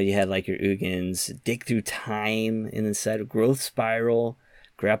then, you had like your Ugins, Dig Through Time inside of Growth Spiral,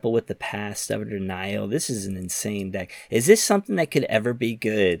 Grapple with the Past, Stubborn Denial. This is an insane deck. Is this something that could ever be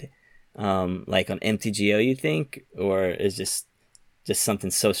good, like on MTGO, you think? Or is this just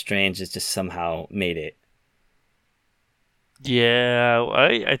something so strange it's just somehow made it? Yeah,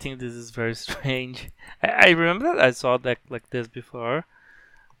 I think this is very strange. I remember that I saw a deck like this before,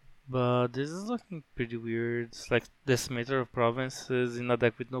 but this is looking pretty weird. It's like Decimator of Provinces in a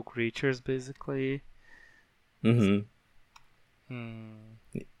deck with no creatures, basically. Mm-hmm.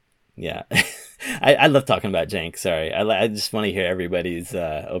 Hmm. Yeah. I love talking about jank. Sorry. I just want to hear everybody's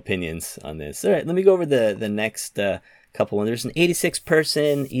opinions on this. All right, let me go over the next couple ones. There's an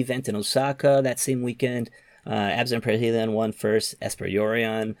 86-person event in Osaka that same weekend. Absent Perhelion won first.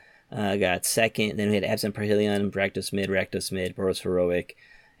 Esperiorion got second. Then we had Absent Perhelion, Rakdos Mid, Boros Heroic,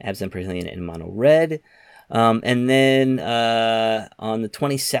 Absent Perhelion, and Mono Red. And then on the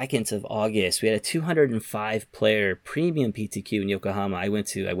 22nd of August, we had a 205-player premium PTQ in Yokohama. I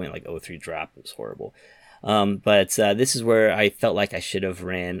went like 0-3 drop. It was horrible. But this is where I felt like I should have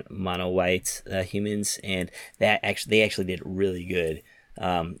ran mono white humans, and they actually did really good.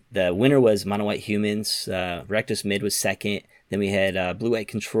 The winner was mono white humans. Rakdos Mid was second. Then we had blue white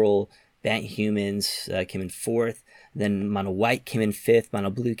control. Bant humans came in fourth. Then mono white came in fifth. Mono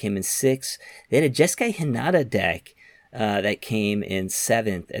blue came in sixth. They had a Jeskai Hinata deck that came in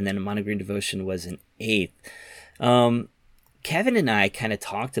seventh, and then mono green devotion was in eighth. Kevin and I kind of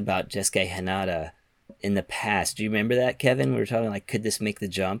talked about Jeskai Hinata in the past. Do you remember that, Kevin? We were talking like, could this make the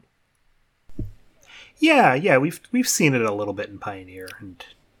jump? Yeah, we've seen it a little bit in Pioneer, and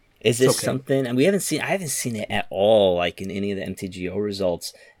is this something? And I haven't seen it at all, like in any of the MTGO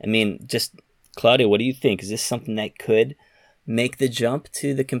results. I mean, just Claudio, what do you think? Is this something that could make the jump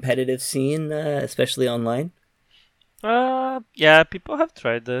to the competitive scene, especially online? Yeah, people have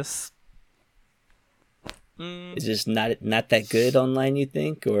tried this. Is this not that good online, you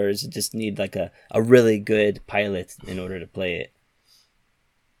think, or does it just need like a really good pilot in order to play it?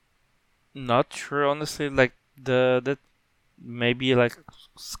 Not sure, honestly. Like the maybe like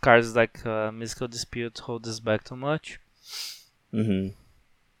cards like Mystical Dispute hold this back too much. Mm-hmm.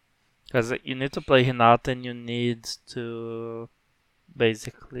 Because you need to play Hinata, and you need to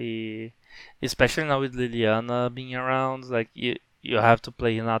basically, especially now with Liliana being around, like you have to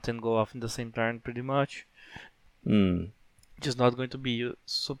play Hinata and go off in the same turn pretty much. Just not going to be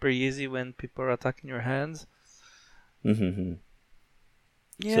super easy when people are attacking your hands. Mm-hmm.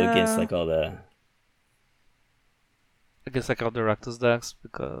 Yeah. So against like all the Rakdos decks,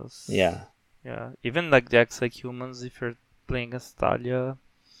 because yeah, even like decks like humans, if you're playing against Talia,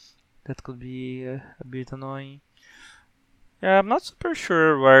 that could be a bit annoying. Yeah, I'm not super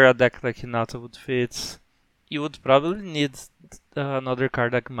sure where a deck like Hinata would fit. You would probably need another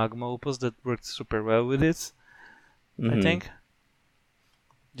card like Magma Opus that works super well with it. Mm-hmm. I think.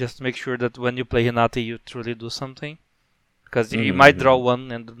 Just to make sure that when you play Hinata, you truly do something. Because you might draw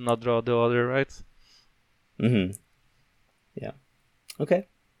one and not draw the other, right? Mm-hmm. Yeah. Okay.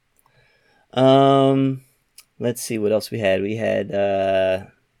 Let's see what else we had. We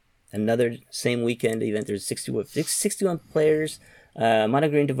had another same weekend event. There's 61 players. Mono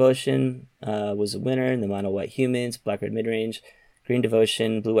Green Devotion was the winner, and the Mono White Humans, Black Red Midrange, Green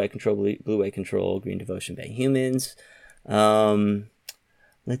Devotion, Blue White Control, Blue White Control, Green Devotion by Humans.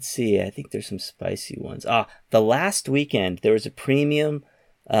 Let's see. I think there's some spicy ones. The last weekend there was a premium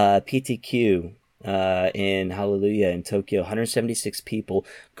PTQ in Hallelujah in Tokyo. 176 people.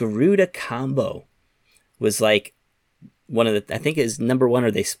 Garuda Combo was like one of the, I think it was number one, or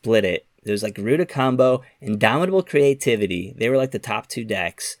they split it. There was like Garuda Combo, Indomitable Creativity. They were like the top two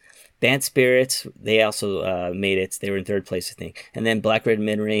decks. Bant Spirits, they also made it. They were in third place, I think. And then Black Red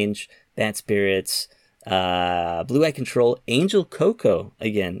Midrange, Bant Spirits, Blue Eye Control, Angel Coco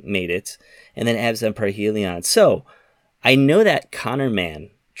again made it, and then Absent Parhelion. So I know that Connor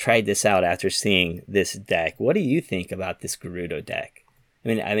Man tried this out after seeing this deck. What do you think about this Gerudo deck? I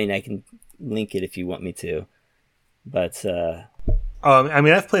mean, I can link it if you want me to, but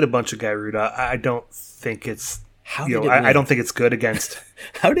I've played a bunch of Garuda. I don't think it's I don't think it's good against.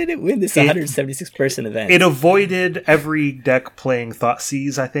 How did it win this 176 person event? It avoided every deck playing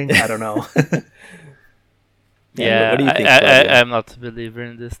Thoughtseize, I think. I don't know. Yeah, what do you think, I'm not a believer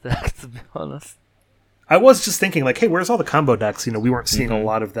in this deck, to be honest. I was just thinking, like, hey, where's all the combo decks? We weren't seeing a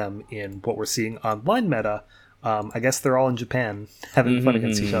lot of them in what we're seeing online meta. I guess they're all in Japan, having fun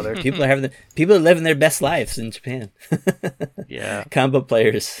against each other. People are living their best lives in Japan. Yeah, combo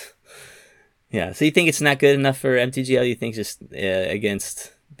players. Yeah, so you think it's not good enough for MTGL? You think just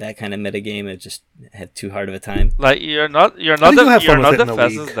against that kind of metagame, it just had too hard of a time? Like you're not the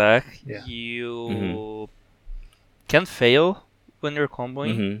fastest deck. Yeah. You can fail when you're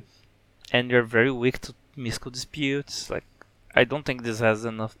comboing, Mm-hmm. and you're very weak to mystical disputes. Like, I don't think this has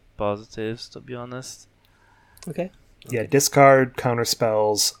enough positives, to be honest. Okay. Yeah, discard, counter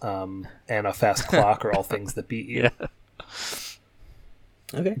spells, and a fast clock are all things that beat you. Yeah.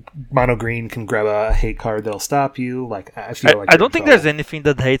 Okay. Mono green can grab a hate card that'll stop you. Like I feel like I you're don't in think trouble. there's anything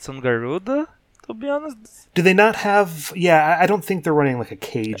that hates on Garuda, to be honest. Do they not have? Yeah, I don't think they're running like a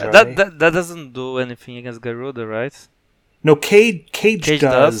cage. Are they? That doesn't do anything against Garuda, right? No, Cage Cage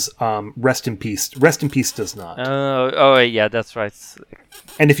does. Rest in peace. Rest in peace does not. Oh yeah, that's right.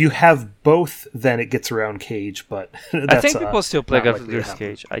 And if you have both, then it gets around Cage. But that's, I think people still play not likely to Garuda's happen.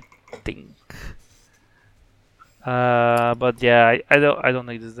 Cage. I think. But yeah, I don't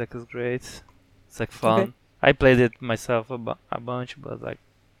think this deck is great. It's like fun. Okay. I played it myself a bunch, but like,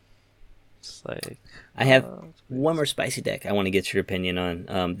 it's like. I have it's one more spicy deck I want to get your opinion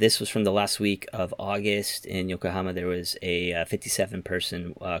on. This was from the last week of August in Yokohama. There was a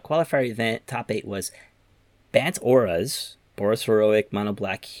 57-person qualifier event. Top 8 was Bant Auras, Boros Heroic, Mono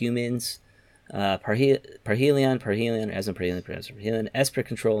Black Humans, Parhelion, Esper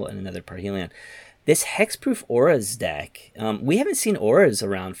Control, and another Parhelion. This Hexproof Auras deck, we haven't seen Auras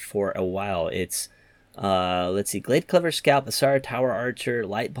around for a while. It's let's see, Glade Clever Scout, Asara Tower Archer,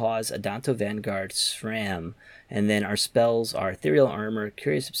 Light Paws, Adanto Vanguard, SRAM, and then our spells are Ethereal Armor,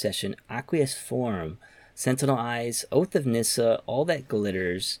 Curious Obsession, Aqueous Form, Sentinel Eyes, Oath of Nissa, All That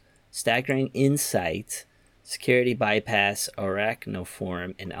Glitters, Staggering Insight, Security Bypass,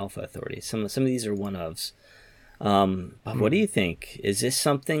 Arachnoform, and Alpha Authority. Some of these are one-ofs. But what do you think? Is this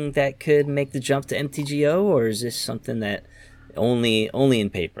something that could make the jump to MTGO, or is this something that only in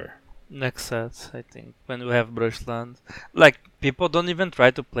paper? Next set, I think, when we have Brushland. Like, people don't even try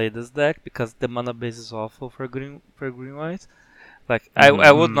to play this deck because the mana base is awful for green white. Like,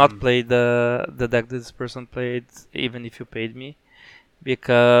 I would not play the deck this person played, even if you paid me,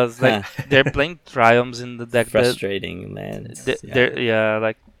 because like they're playing Triumphs in the deck. Frustrating, man.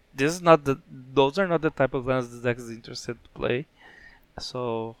 Like, this is not those are not the type of lands this deck is interested to play.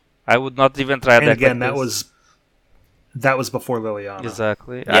 So I would not even try a And deck again, like this. that was before Liliana.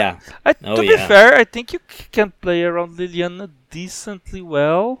 Exactly. Yeah. To be fair, I think you can play around Liliana decently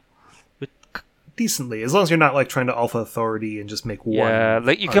well. Decently, as long as you're not like trying to Alpha Authority and just make one. Yeah,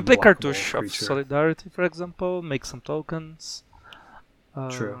 like you can play unblockable Cartouche of creature. Solidarity, for example, make some tokens.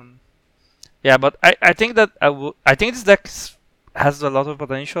 True. Yeah, but I think that I think this deck has a lot of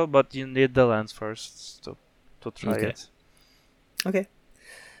potential, but you need the lands first to try it. Okay.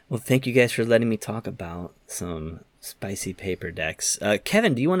 Well, thank you guys for letting me talk about some spicy paper decks.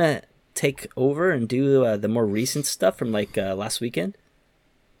 Kevin, do you want to take over and do the more recent stuff from like last weekend?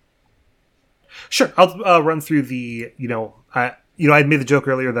 Sure, I'll run through the. I made the joke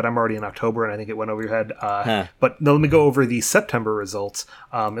earlier that I'm already in October, and I think it went over your head. But no, let me go over the September results.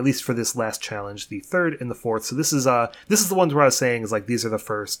 At least for this last challenge, the 3rd and the 4th. So this is the ones where I was saying is like these are the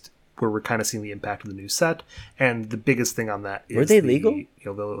first where we're kind of seeing the impact of the new set, and the biggest thing on that is were they legal?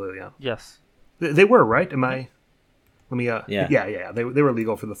 Yes, they were, right? Am I? Let me. Yeah. They were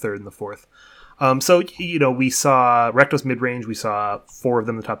legal for the 3rd and the 4th. So we saw Rectos mid-range. We saw 4 of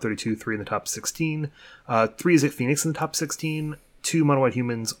them in the top 32, 3 in the top 16. 3 is it Phoenix in the top 16. 2 mono white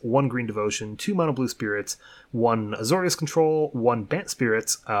humans, 1 green devotion, 2 mono blue spirits, 1 Azorius control, 1 Bant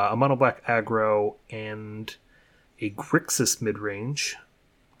spirits, a mono black aggro, and a Grixis mid-range.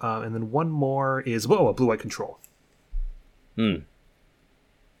 And then 1 more is a blue white control. So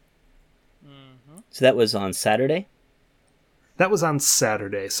that was on Saturday? That was on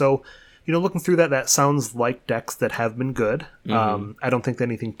Saturday. So, looking through that sounds like decks that have been good. I don't think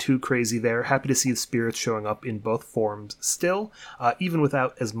anything too crazy there. Happy to see the spirits showing up in both forms still, even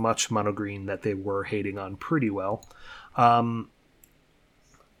without as much mono green that they were hating on pretty well. The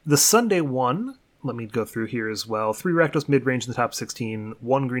Sunday one, let me go through here as well. 3 Rakdos mid-range in the top 16,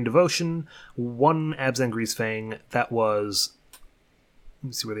 1 green devotion, 1 Abzan Greasefang. That was... Let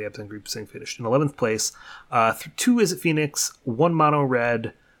me see where the Abzan Greasefang finished. In 11th place. 2 Is It Phoenix, 1 mono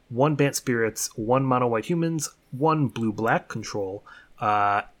red, 1 Bant Spirits, 1 mono white humans, 1 blue black control,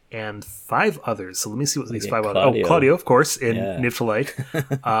 and 5 others. So let me see what these 5 others. Claudio, of course, in Nib to Light.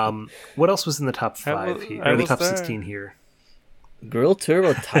 What else was in the top 5 here? Or the top 16 here? Gruul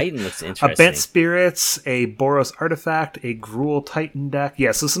Turbo Titan looks interesting. A Bant Spirits, a Boros Artifact, a Gruul Titan deck.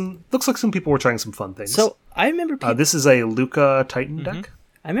 Yeah, so looks like some people were trying some fun things. So I remember this is a Luca Titan deck.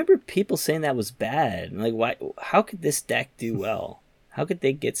 I remember people saying that was bad. Like, why? How could this deck do well? How could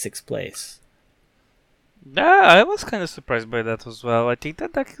they get 6th place? Yeah, I was kind of surprised by that as well. I think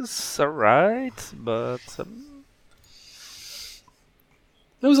that deck is alright, but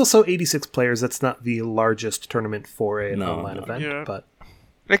There was also 86 players. That's not the largest tournament for an online event, Yeah. but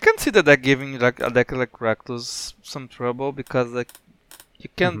I can see that deck giving like a deck like Rakdos some trouble because like you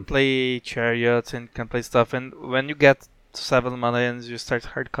can play chariots and can play stuff, and when you get to 7 mana and you start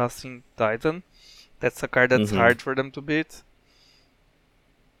hard casting Titan, that's a card that's hard for them to beat.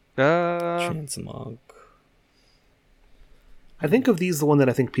 Transmog. I think of these, the one that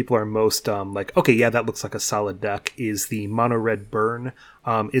I think people are most like, okay, yeah, that looks like a solid deck, is the mono red burn.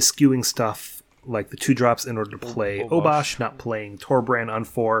 Is skewing stuff like the 2-drops in order to play Obosh, not playing Torbrand on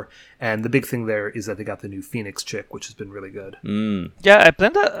 4. And the big thing there is that they got the new Phoenix chick, which has been really good. Yeah, I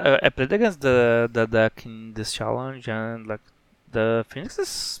played against the deck in this challenge, and like the Phoenix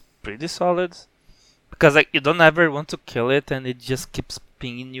is pretty solid because like you don't ever want to kill it, and it just keeps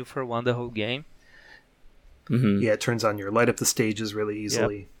pinging you for 1 the whole game. Yeah, it turns on your light up the stages really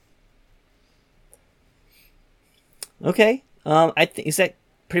easily. Yep. Okay. I think is that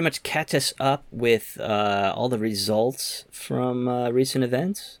pretty much catch us up with all the results from recent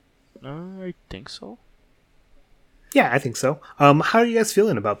events? I think so. Yeah, I think so. How are you guys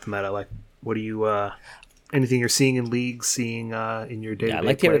feeling about the meta? Like, what do you anything you're seeing in leagues, seeing in your day-to-day Yeah, I'd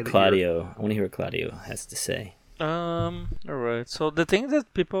like to hear play what that Claudio. I want to hear what Claudio has to say. Alright. So the things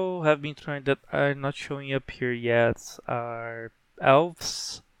that people have been trying that are not showing up here yet are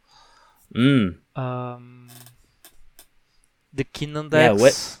elves. The Kinnan decks. Yeah,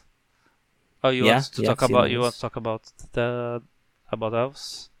 what? Oh, you Yeah, want to yeah, talk I've seen about you want those. to talk about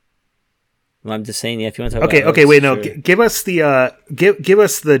elves? Well, I'm just saying, yeah, if you want to talk Okay, about okay, elves, wait, no. sure. Give us the give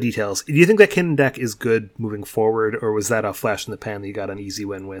us the details. Do you think that Kinnan deck is good moving forward, or was that a flash in the pan that you got an easy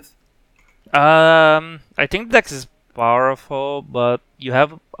win with? I think dex is powerful, but you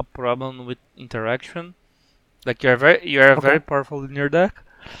have a problem with interaction. Like you're very powerful in your deck.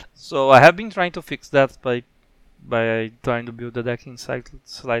 So I have been trying to fix that by trying to build the deck in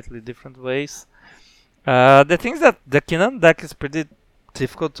slightly different ways. The thing is that the Kinnan deck is pretty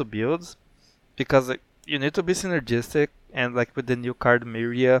difficult to build because like, you need to be synergistic, and like with the new card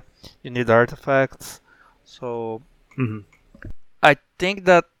Myria, you need artifacts. So I think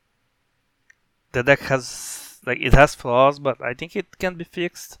that the deck has it has flaws, but I think it can be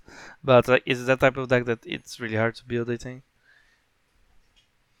fixed. But it's that type of deck that it's really hard to build, I think.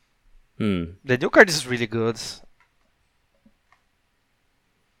 The new card is really good.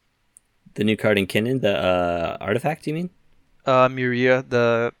 The new card in Kinnan, the artifact, you mean? Myria,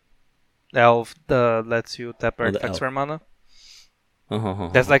 the elf that lets you tap artifacts for mana.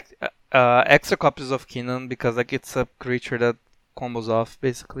 There's like extra copies of Kinnan because like it's a creature that combos off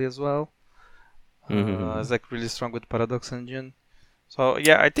basically as well. It's like really strong with Paradox Engine. So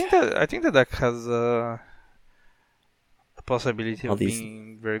yeah, I think the deck has a possibility of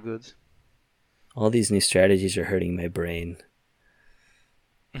being very good. All these new strategies are hurting my brain.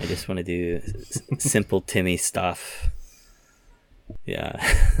 I just want to do simple Timmy stuff. Yeah.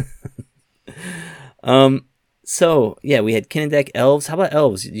 So yeah, we had Kinnan deck, elves. How about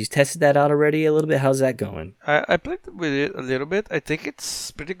elves? You tested that out already a little bit. How's that going? I played with it a little bit. I think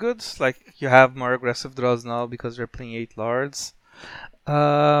it's pretty good. Like you have more aggressive draws now because you're playing 8 lords.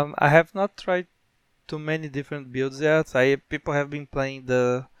 I have not tried too many different builds yet. People have been playing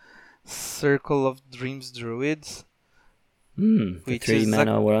the Circle of Dreams Druids. The 3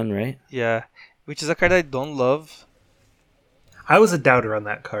 mana one, right? Yeah, which is a card I don't love. I was a doubter on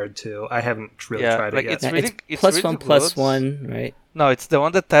that card too. I haven't really tried it yet. It's plus really one, plus good. 1, right? No, it's the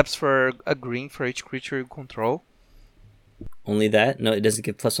one that taps for a green for each creature you control. Only that? No, it doesn't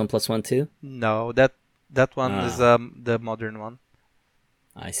give +1/+1 too? No, that one is the modern one.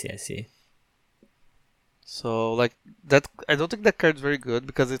 I see. So like that, I don't think that card's very good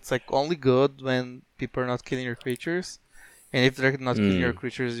because it's like only good when people are not killing your creatures, and if they're not killing your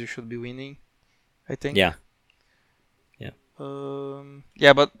creatures, you should be winning. I think. Yeah.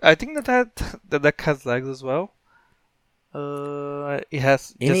 Yeah, but I think that the deck has legs as well. It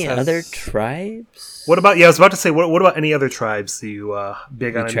has any other tribes? What about? Yeah, I was about to say. What about any other tribes? Do you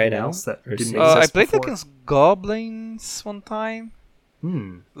big on anything out? else that didn't exist I played before? against goblins one time.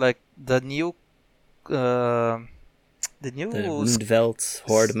 Like the new Lundvelt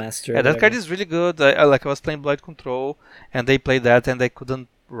Horde Master. Yeah, that card is really good. I was playing Blight Control, and they played that, and they couldn't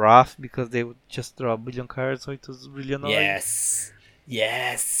Wrath because they would just draw a billion cards, so it was really annoying.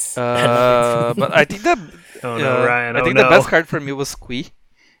 Yes. But I think that Ryan. I think the best card for me was Squee.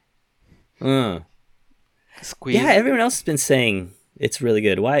 Squee. Yeah, everyone else has been saying it's really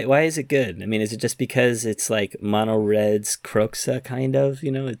good. Why is it good? I mean, is it just because it's like mono red's Croxa kind of?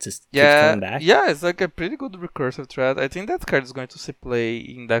 You know, it just keeps coming back. Yeah, it's like a pretty good recursive threat. I think that card is going to see play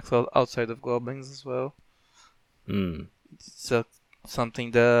in decks outside of goblins as well. It's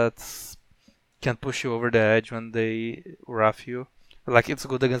something that can push you over the edge when they rough you. Like, it's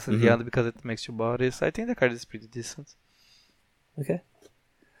good against Indiana because it makes you bodies. I think the card is pretty decent. Okay.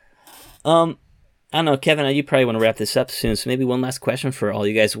 I don't know, Kevin, you probably want to wrap this up soon, so maybe one last question for all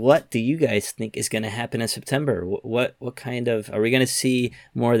you guys. What do you guys think is going to happen in September? What kind of... Are we going to see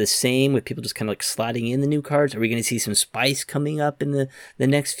more of the same with people just kind of like slotting in the new cards? Are we going to see some spice coming up in the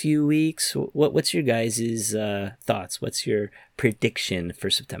next few weeks? What's your guys' thoughts? What's your prediction for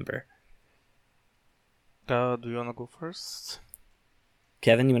September? Do you want to go first?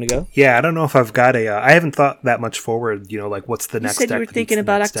 Kevin, you want to go? Yeah, I don't know if I've got a... I haven't thought that much forward, like what's the next deck. You said you were thinking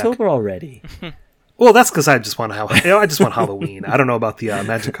about October already. Well, that's because I just want I just want Halloween. I don't know about the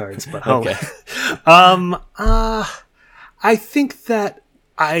Magic cards, but Okay. I think that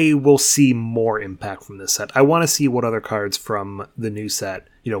I will see more impact from this set. I want to see what other cards from the new set,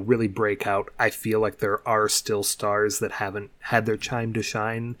 really break out. I feel like there are still stars that haven't had their chime to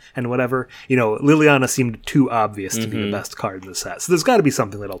shine and whatever. Liliana seemed too obvious to be the best card in the set, so there's got to be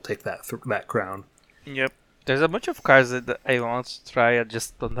something that'll take that crown. Yep. There's a bunch of cards that I want to try. I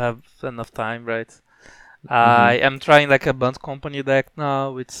just don't have enough time, right? I am trying like a Bunt Company deck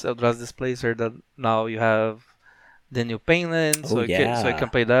now with Eldrazi Displacer. That now you have the new Painland, so I can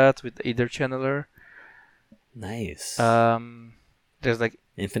play that with either Channeler. Nice. There's like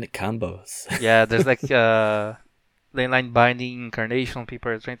infinite combos. Yeah, there's like Leyline Binding, Incarnation. People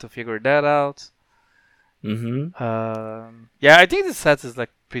are trying to figure that out. Yeah, I think the set is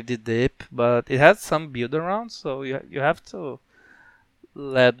like pretty deep, but it has some build around, so you have to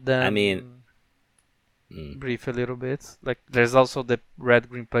let them brief a little bit. Like, there's also the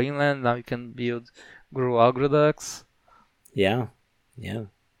red-green Plainland. Now you can build Guru Agrodux. Yeah.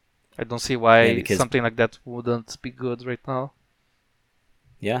 I don't see why something like that wouldn't be good right now.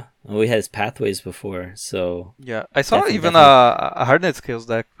 Yeah, well, we had Pathways before, so... Yeah, I saw even a Hardnet Scales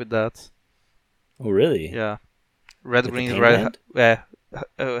deck with that. Oh, really? Yeah. Red-green, green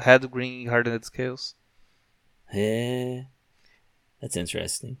Hardnet Scales. That's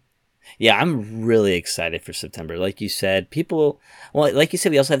interesting. Yeah, I'm really excited for September. Like you said, we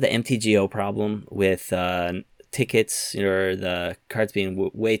also have the MTGO problem with tickets, or the cards being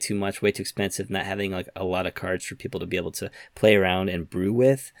way too much, way too expensive, not having like a lot of cards for people to be able to play around and brew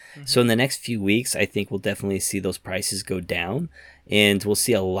with. So in the next few weeks, I think we'll definitely see those prices go down, and we'll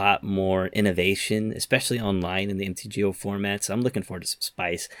see a lot more innovation, especially online in the MTGO format. So I'm looking forward to some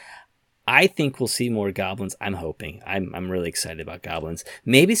spice. I think we'll see more goblins. I'm hoping. I'm really excited about goblins.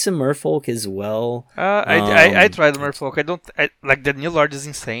 Maybe some merfolk as well. I tried merfolk. Like the new Lord is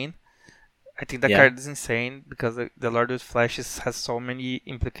insane. I think that card is insane because the Lord with Flashes has so many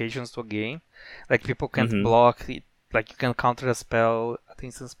implications to a game. Like, people can't block it. Like, you can counter a spell at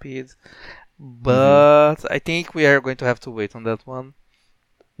instant speed. But I think we are going to have to wait on that one.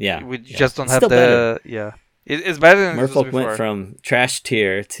 Yeah. We just don't have better. Yeah. It's better than Merfolk went from trash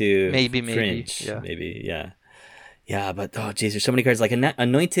tier to maybe fringe. Yeah. Maybe, yeah. Yeah, but geez, there's so many cards. Like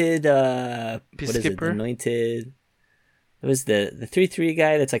Anointed, what is it? Anointed. It was the 3/3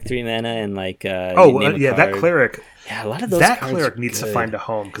 guy that's like 3 mana and like that cleric. Yeah, a lot of those. That cleric needs to find a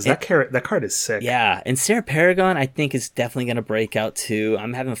home because that card is sick. Yeah, and Sarah Paragon I think is definitely going to break out too.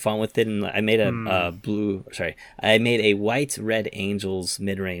 I'm having fun with it, and I made I made a white red angels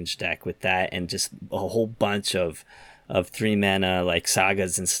mid range deck with that, and just a whole bunch of 3 mana like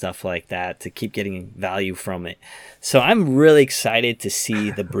sagas and stuff like that to keep getting value from it. So I'm really excited to see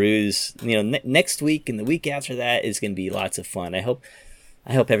the brews. Next week and the week after that is going to be lots of fun. I hope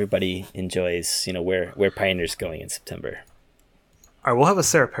everybody enjoys where Pioneer's going in September. All right, we'll have a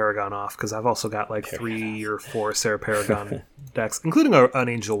Sarah Paragon off because I've also got like 3 or 4 Sarah Paragon decks, including an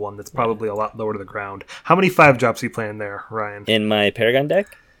Angel one that's probably a lot lower to the ground. How many 5-drops are you playing there, Ryan? In my Paragon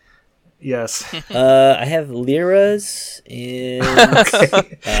deck? Yes. I have Lyras and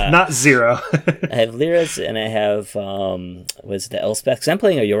not 0. I have Lyras and I have the Elspeth, because I'm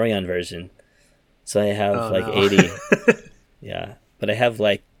playing a Yorion version, so I have 80. Yeah, but I have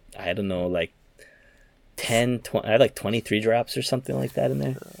like 10, 20, I have like 23 drops or something like that in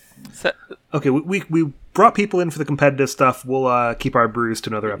there. Okay, we brought people in for the competitive stuff. We'll keep our brews to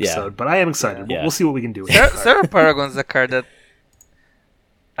another episode, but I am excited. We'll see what we can do with it. Sarah Paragon's a card that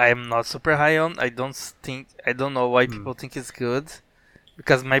I am not super high on. I don't know why people think it's good,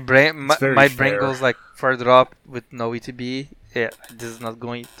 because my brain goes like 4-drop with no ETB. Yeah, this is not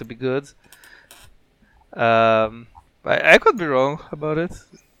going to be good. I could be wrong about it.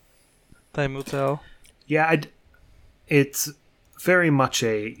 Time will tell. Yeah, it's very much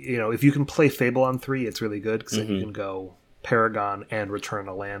if you can play Fable on 3, it's really good because then you can go Paragon and return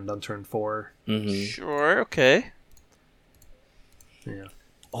a land on turn 4. Sure, okay. Yeah.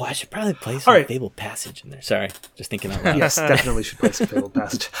 Oh, I should probably play some right. Fabled Passage in there. Sorry, just thinking out loud. Yes, definitely should play some Fabled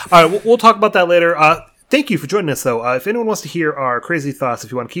Passage. All right, we'll talk about that later. Thank you for joining us, though. If anyone wants to hear our crazy thoughts,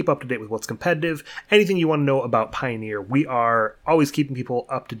 if you want to keep up to date with what's competitive, anything you want to know about Pioneer, we are always keeping people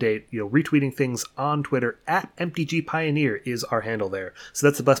up to date, retweeting things on Twitter. @MTG Pioneer is our handle there. So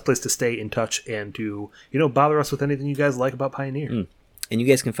that's the best place to stay in touch and to, bother us with anything you guys like about Pioneer. And you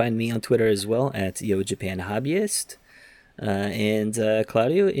guys can find me on Twitter as well @YoJapanHobbyist. And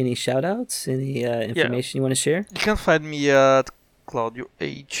Claudio, any shout-outs? Any information you want to share? You can find me at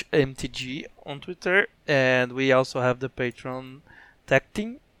ClaudiohMTG on Twitter, and we also have the Patreon tag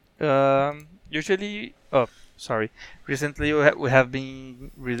team. Recently we have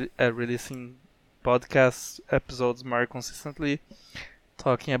been releasing podcast episodes more consistently,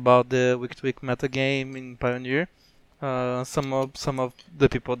 talking about the week-to-week metagame in Pioneer. Some of the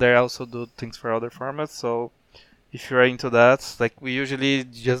people there also do things for other formats, so if you're into that, like we usually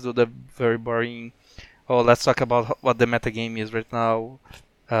just do the very boring, let's talk about what the metagame is right now,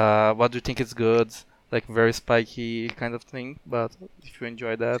 what do you think is good, like very spiky kind of thing. But if you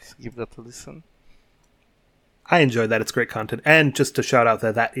enjoy that, give that a listen. I enjoyed that. It's great content. And just to shout out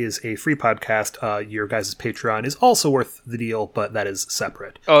that is a free podcast. Your guys' Patreon is also worth the deal, but that is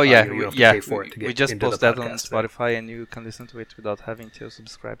separate. Oh, yeah. You don't have to pay for it to get we just into post the that on podcast Spotify, and you can listen to it without having to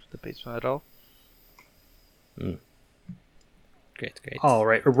subscribe to the Patreon at all. Great. All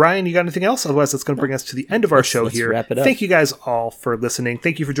right. Ryan, you got anything else? Otherwise, that's going to bring us to the end of our show let's here. wrap it up. Thank you guys all for listening.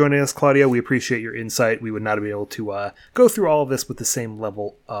 Thank you for joining us, Claudio. We appreciate your insight. We would not have been able to go through all of this with the same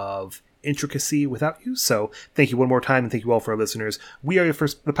level of intricacy without you. So thank you one more time, and thank you all for our listeners. We are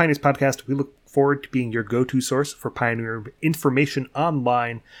the Pioneers Podcast. We look forward to being your go-to source for Pioneer information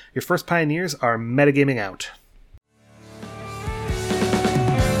online. Your first Pioneers are metagaming out.